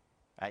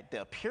 right?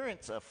 The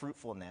appearance of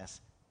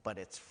fruitfulness, but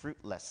it's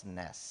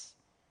fruitlessness.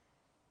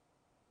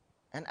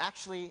 And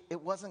actually, it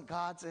wasn't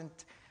God's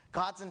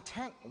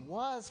intent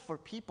was for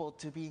people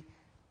to be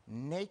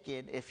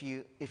naked, if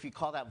you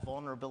call that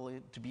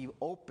vulnerability, to be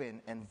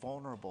open and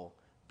vulnerable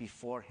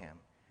before him.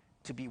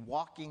 To be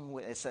walking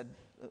with, it said,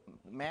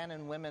 man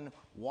and women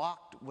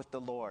walked with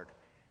the Lord,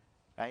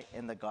 right,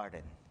 in the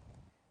garden,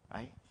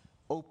 right?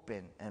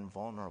 Open and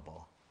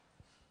vulnerable.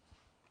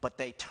 But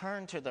they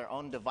turn to their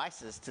own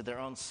devices, to their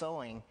own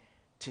sewing,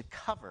 to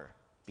cover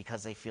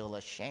because they feel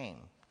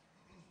ashamed.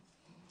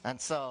 And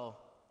so,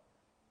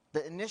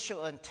 the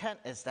initial intent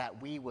is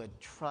that we would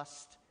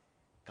trust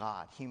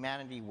God.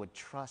 Humanity would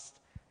trust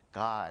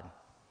God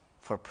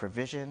for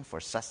provision, for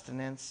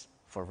sustenance,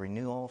 for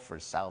renewal, for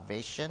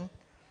salvation,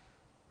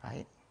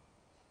 right?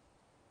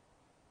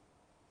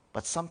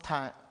 But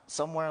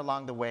somewhere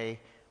along the way,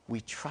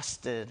 we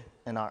trusted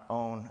in our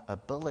own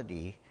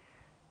ability.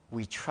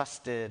 We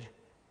trusted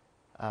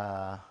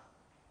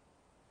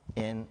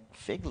in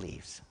fig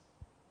leaves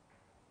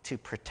to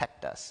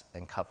protect us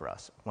and cover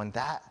us, when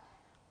that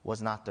was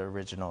not the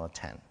original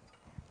intent.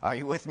 Are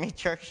you with me,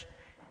 church?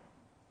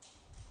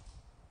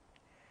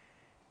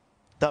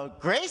 The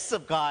grace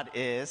of God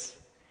is,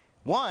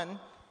 one,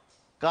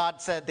 God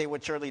said they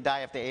would surely die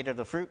if they ate of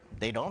the fruit.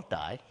 They don't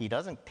die. He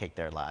doesn't take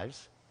their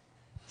lives.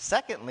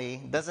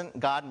 Secondly, doesn't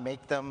God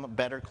make them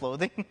better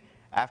clothing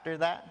after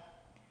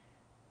that?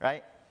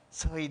 Right?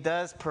 So he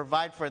does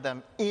provide for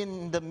them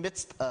in the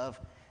midst of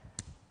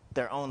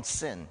their own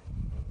sin.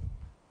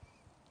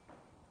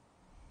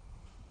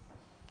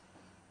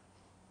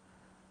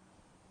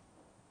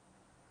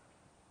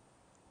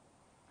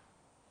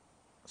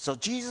 So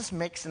Jesus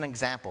makes an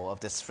example of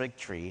this fig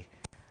tree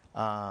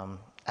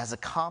as a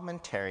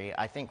commentary,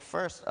 I think,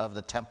 first of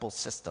the temple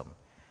system.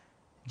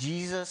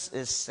 Jesus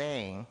is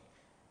saying,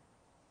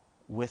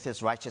 with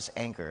his righteous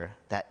anger,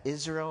 that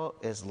Israel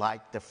is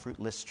like the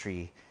fruitless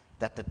tree,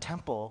 that the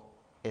temple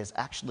is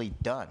actually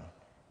done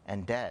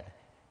and dead.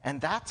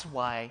 And that's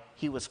why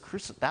he was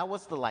crucified. That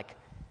was the,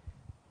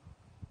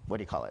 what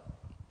do you call it?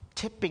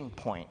 tipping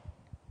point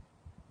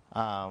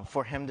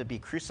for him to be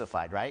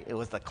crucified, right? It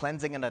was the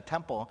cleansing in the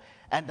temple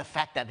and the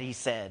fact that he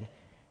said,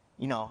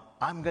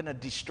 I'm going to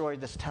destroy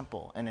this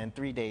temple, and in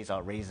 3 days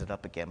I'll raise it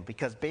up again.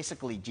 Because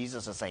basically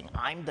Jesus is saying,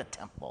 I'm the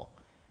temple.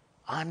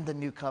 I'm the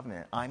new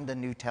covenant. I'm the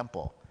new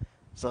temple.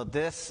 So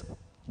this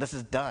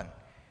is done.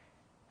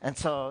 And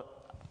so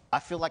I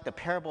feel like the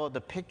parable of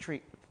the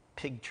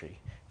fig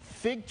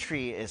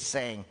tree is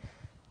saying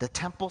the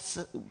temple,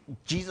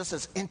 Jesus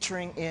is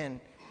entering in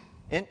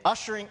and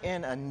ushering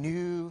in a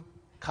new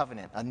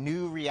covenant, a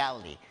new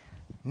reality.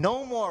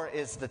 No more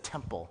is the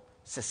temple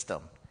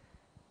system.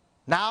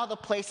 Now the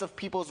place of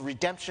people's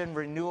redemption,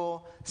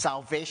 renewal,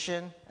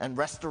 salvation, and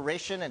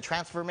restoration and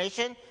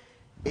transformation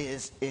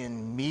is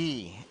in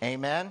me.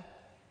 Amen?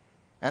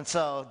 And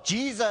so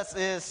Jesus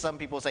is, some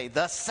people say,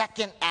 the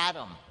second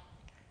Adam.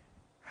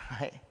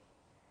 Right?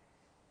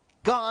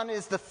 Gone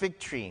is the fig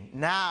tree.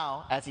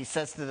 Now, as he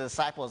says to the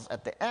disciples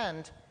at the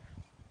end,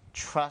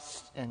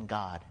 trust in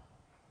God.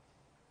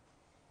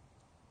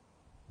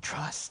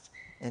 Trust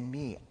in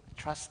me.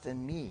 Trust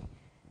in me.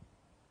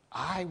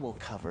 I will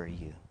cover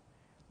you.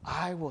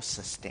 I will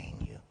sustain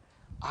you.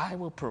 I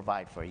will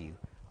provide for you.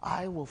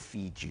 I will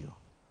feed you.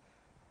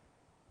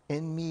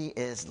 In me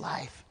is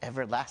life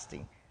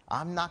everlasting.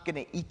 I'm not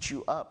going to eat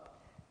you up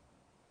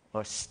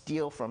or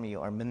steal from you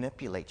or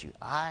manipulate you.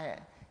 I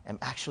am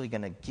actually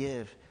going to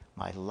give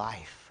my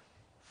life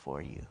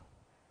for you.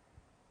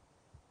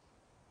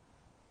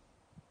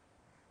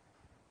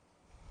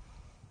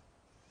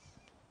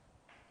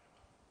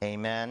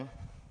 Amen.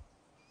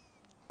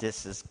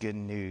 This is good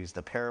news.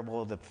 The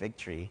parable of the fig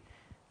tree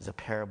is a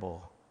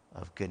parable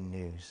of good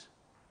news,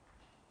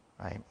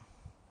 right?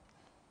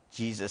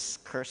 Jesus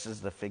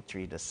curses the fig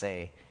tree to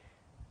say,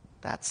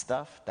 that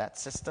stuff, that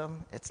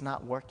system, it's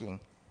not working.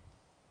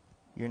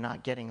 You're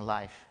not getting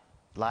life.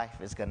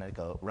 Life is going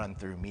to run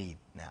through me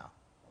now.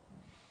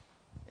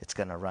 It's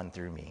going to run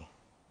through me.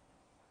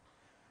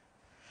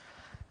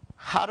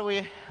 How do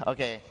we,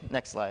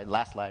 next slide,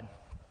 last slide.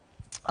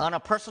 On a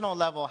personal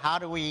level, how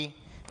do we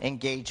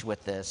engage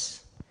with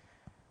this?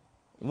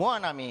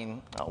 One,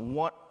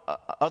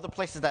 other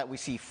places that we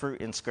see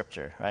fruit in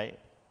Scripture, right?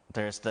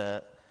 There's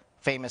the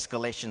famous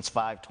Galatians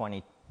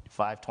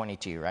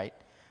 5:22, right?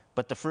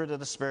 But the fruit of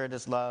the Spirit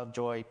is love,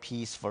 joy,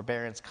 peace,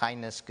 forbearance,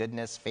 kindness,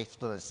 goodness,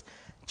 faithfulness,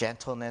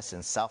 gentleness,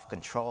 and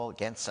self-control.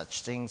 Against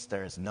such things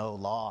there is no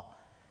law.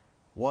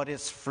 What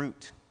is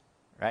fruit,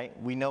 right?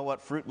 We know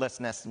what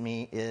fruitlessness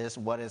is,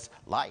 what is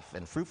life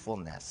and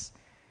fruitfulness.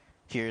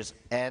 Here's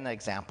an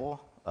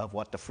example of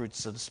what the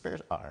fruits of the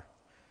Spirit are.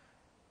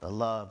 The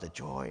love, the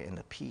joy, and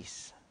the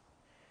peace.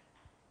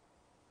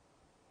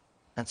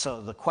 And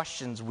so the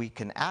questions we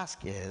can ask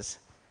is,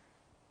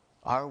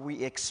 are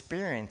we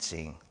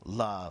experiencing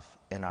love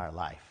in our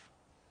life?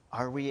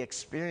 Are we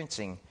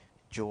experiencing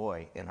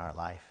joy in our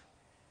life?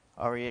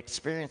 Are we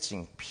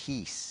experiencing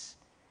peace,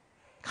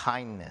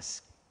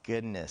 kindness,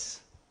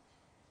 goodness?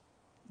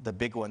 The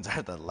big ones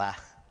are the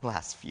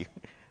last few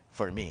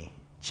for me.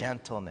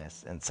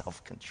 Gentleness and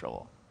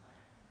self-control.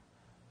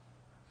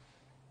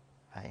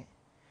 Right?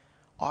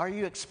 Are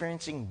you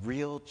experiencing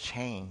real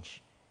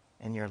change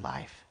in your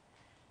life?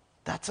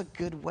 That's a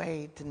good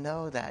way to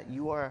know that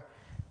you are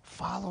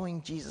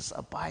following Jesus,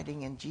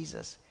 abiding in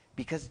Jesus,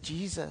 because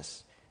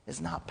Jesus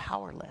is not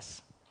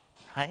powerless,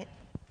 right?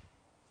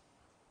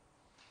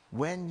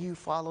 When you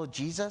follow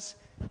Jesus,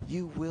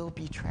 you will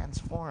be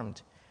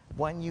transformed.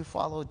 When you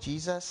follow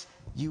Jesus,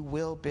 you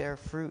will bear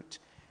fruit.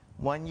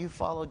 When you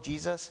follow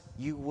Jesus,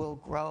 you will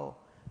grow.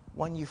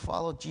 When you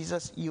follow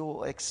Jesus, you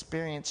will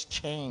experience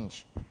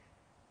change.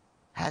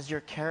 Has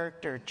your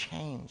character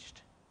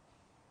changed?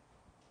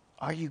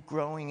 Are you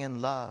growing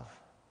in love?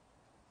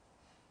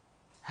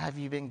 Have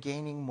you been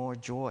gaining more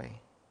joy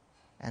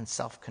and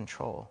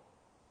self-control?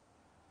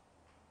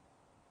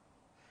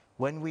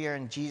 When we are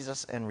in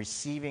Jesus and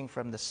receiving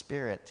from the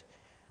Spirit,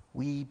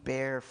 we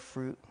bear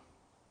fruit.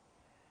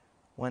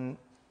 When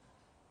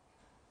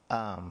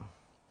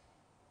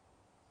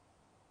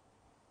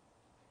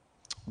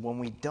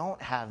we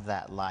don't have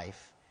that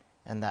life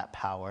and that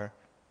power,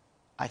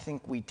 I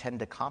think we tend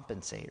to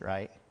compensate,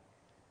 right?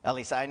 At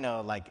least I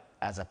know,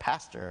 as a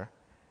pastor,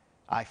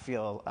 I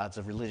feel, as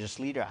a religious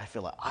leader, I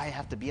feel like I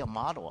have to be a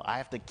model. I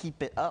have to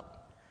keep it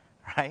up,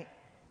 right?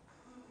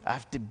 I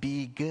have to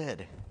be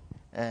good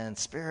and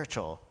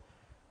spiritual.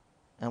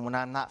 And when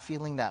I'm not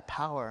feeling that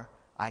power,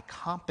 I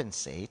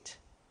compensate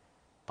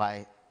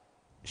by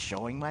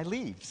showing my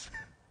leaves,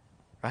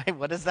 right?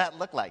 What does that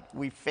look like?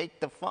 We fake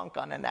the funk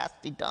on a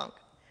nasty dunk.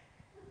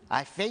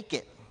 I fake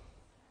it.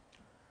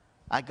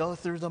 I go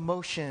through the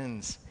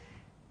motions.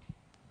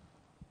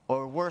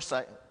 Or worse,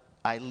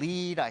 I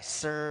lead, I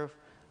serve,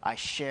 I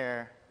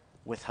share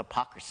with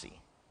hypocrisy.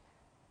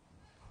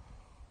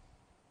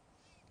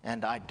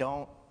 And I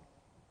don't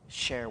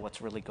share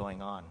what's really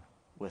going on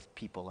with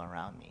people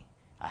around me.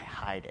 I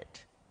hide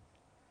it.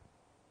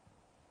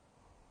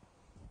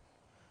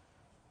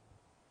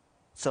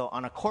 So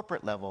on a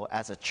corporate level,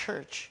 as a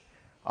church,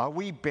 are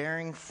we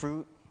bearing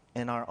fruit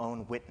in our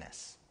own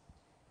witness?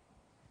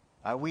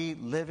 Are we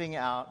living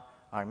out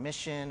our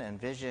mission and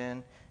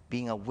vision,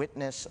 being a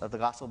witness of the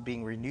gospel,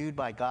 being renewed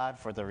by God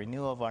for the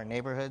renewal of our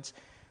neighborhoods?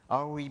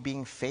 Are we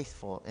being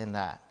faithful in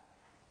that?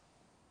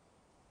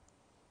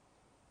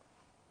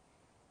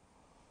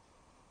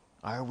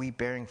 Are we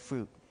bearing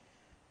fruit?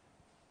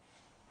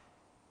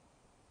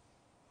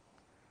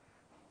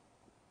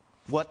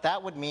 What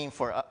that would mean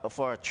for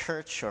a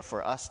church or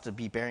for us to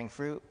be bearing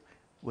fruit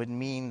would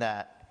mean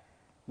that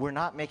we're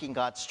not making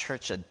God's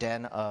church a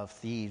den of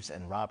thieves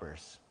and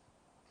robbers,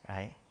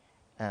 right?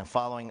 And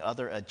following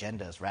other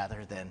agendas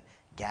rather than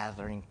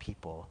gathering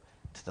people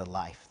to the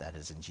life that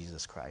is in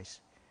Jesus Christ,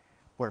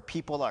 where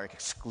people are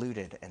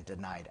excluded and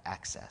denied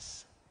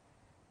access.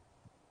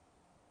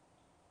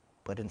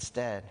 But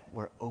instead,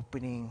 we're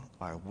opening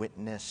our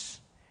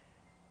witness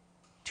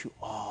to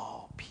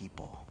all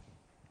people.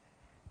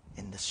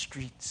 In the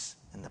streets,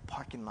 in the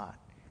parking lot,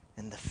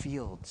 in the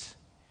fields,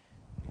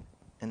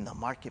 in the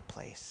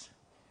marketplace.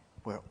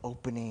 We're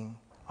opening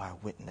our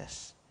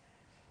witness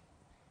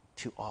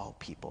to all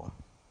people.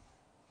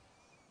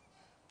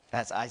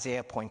 As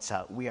Isaiah points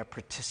out, we are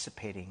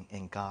participating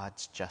in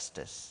God's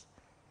justice.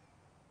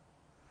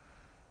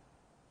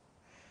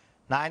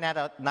 9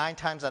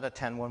 times out of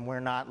 10, when we're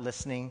not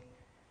listening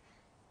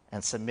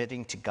and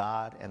submitting to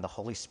God and the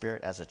Holy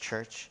Spirit as a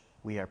church,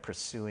 we are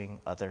pursuing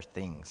other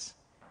things.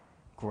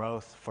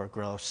 Growth for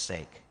growth's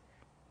sake.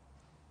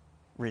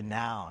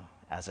 Renown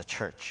as a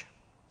church.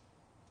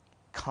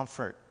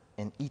 Comfort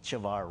in each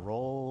of our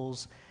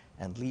roles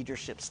and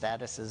leadership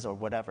statuses or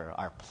whatever,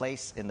 our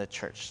place in the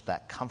church,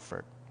 that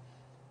comfort.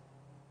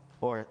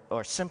 Or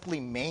simply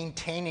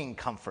maintaining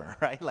comfort,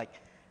 right? Like,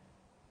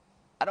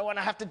 I don't want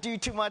to have to do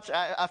too much.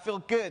 I feel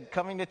good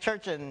coming to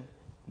church, and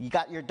you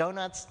got your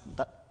donuts,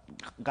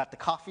 got the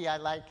coffee I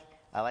like.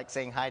 I like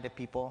saying hi to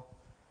people,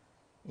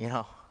 you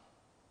know.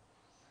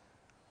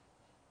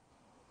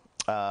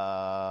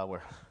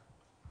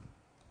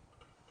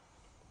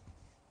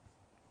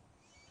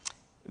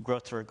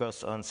 Growth for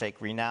growth's own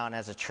sake, renown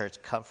as a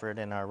church, comfort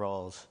in our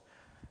roles,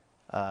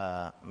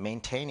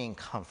 maintaining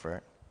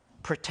comfort,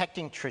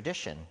 protecting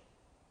tradition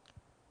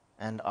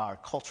and our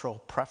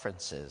cultural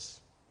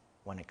preferences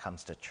when it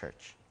comes to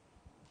church.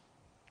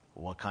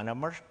 What kind of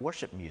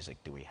worship music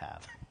do we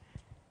have?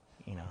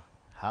 You know,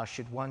 how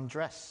should one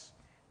dress?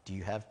 Do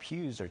you have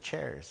pews or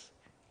chairs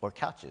or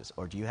couches,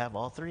 or do you have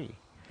all three?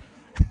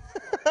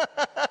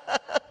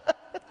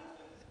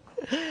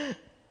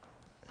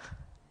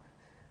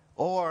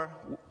 Or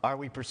are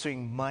we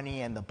pursuing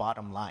money and the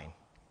bottom line,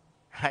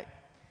 right?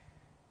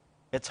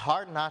 It's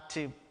hard not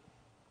to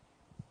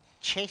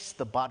chase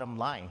the bottom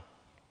line,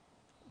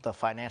 the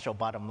financial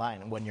bottom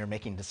line, when you're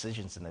making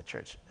decisions in the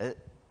church.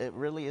 It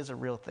really is a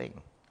real thing.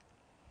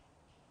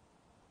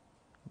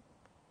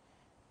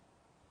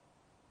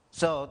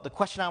 So the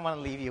question I want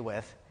to leave you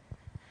with,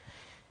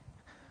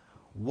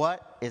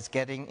 what is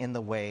getting in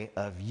the way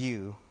of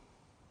you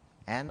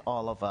and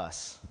all of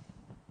us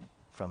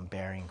from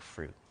bearing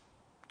fruit?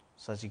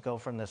 So as you go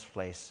from this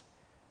place,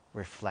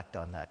 reflect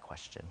on that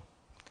question.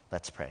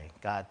 Let's pray.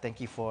 God, thank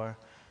you for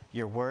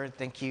your word.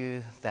 Thank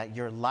you that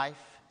your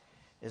life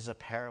is a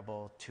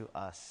parable to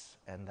us,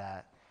 and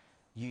that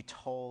you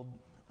told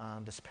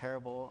this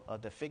parable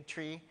of the fig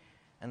tree,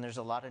 and there's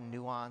a lot of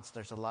nuance,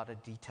 there's a lot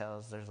of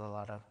details, there's a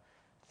lot of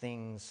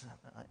things,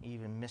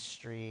 even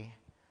mystery.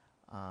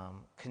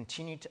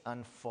 Continue to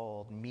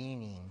unfold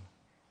meaning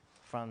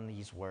from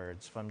these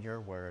words, from your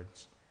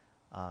words,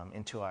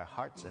 into our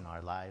hearts and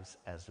our lives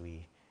as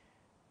we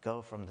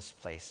go from this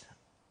place.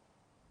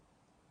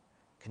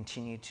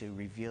 Continue to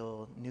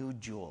reveal new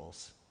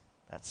jewels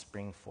that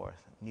spring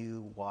forth,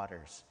 new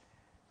waters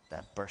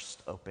that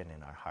burst open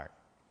in our heart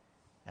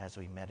as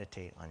we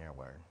meditate on your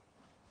word.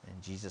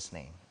 In Jesus'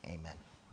 name, amen.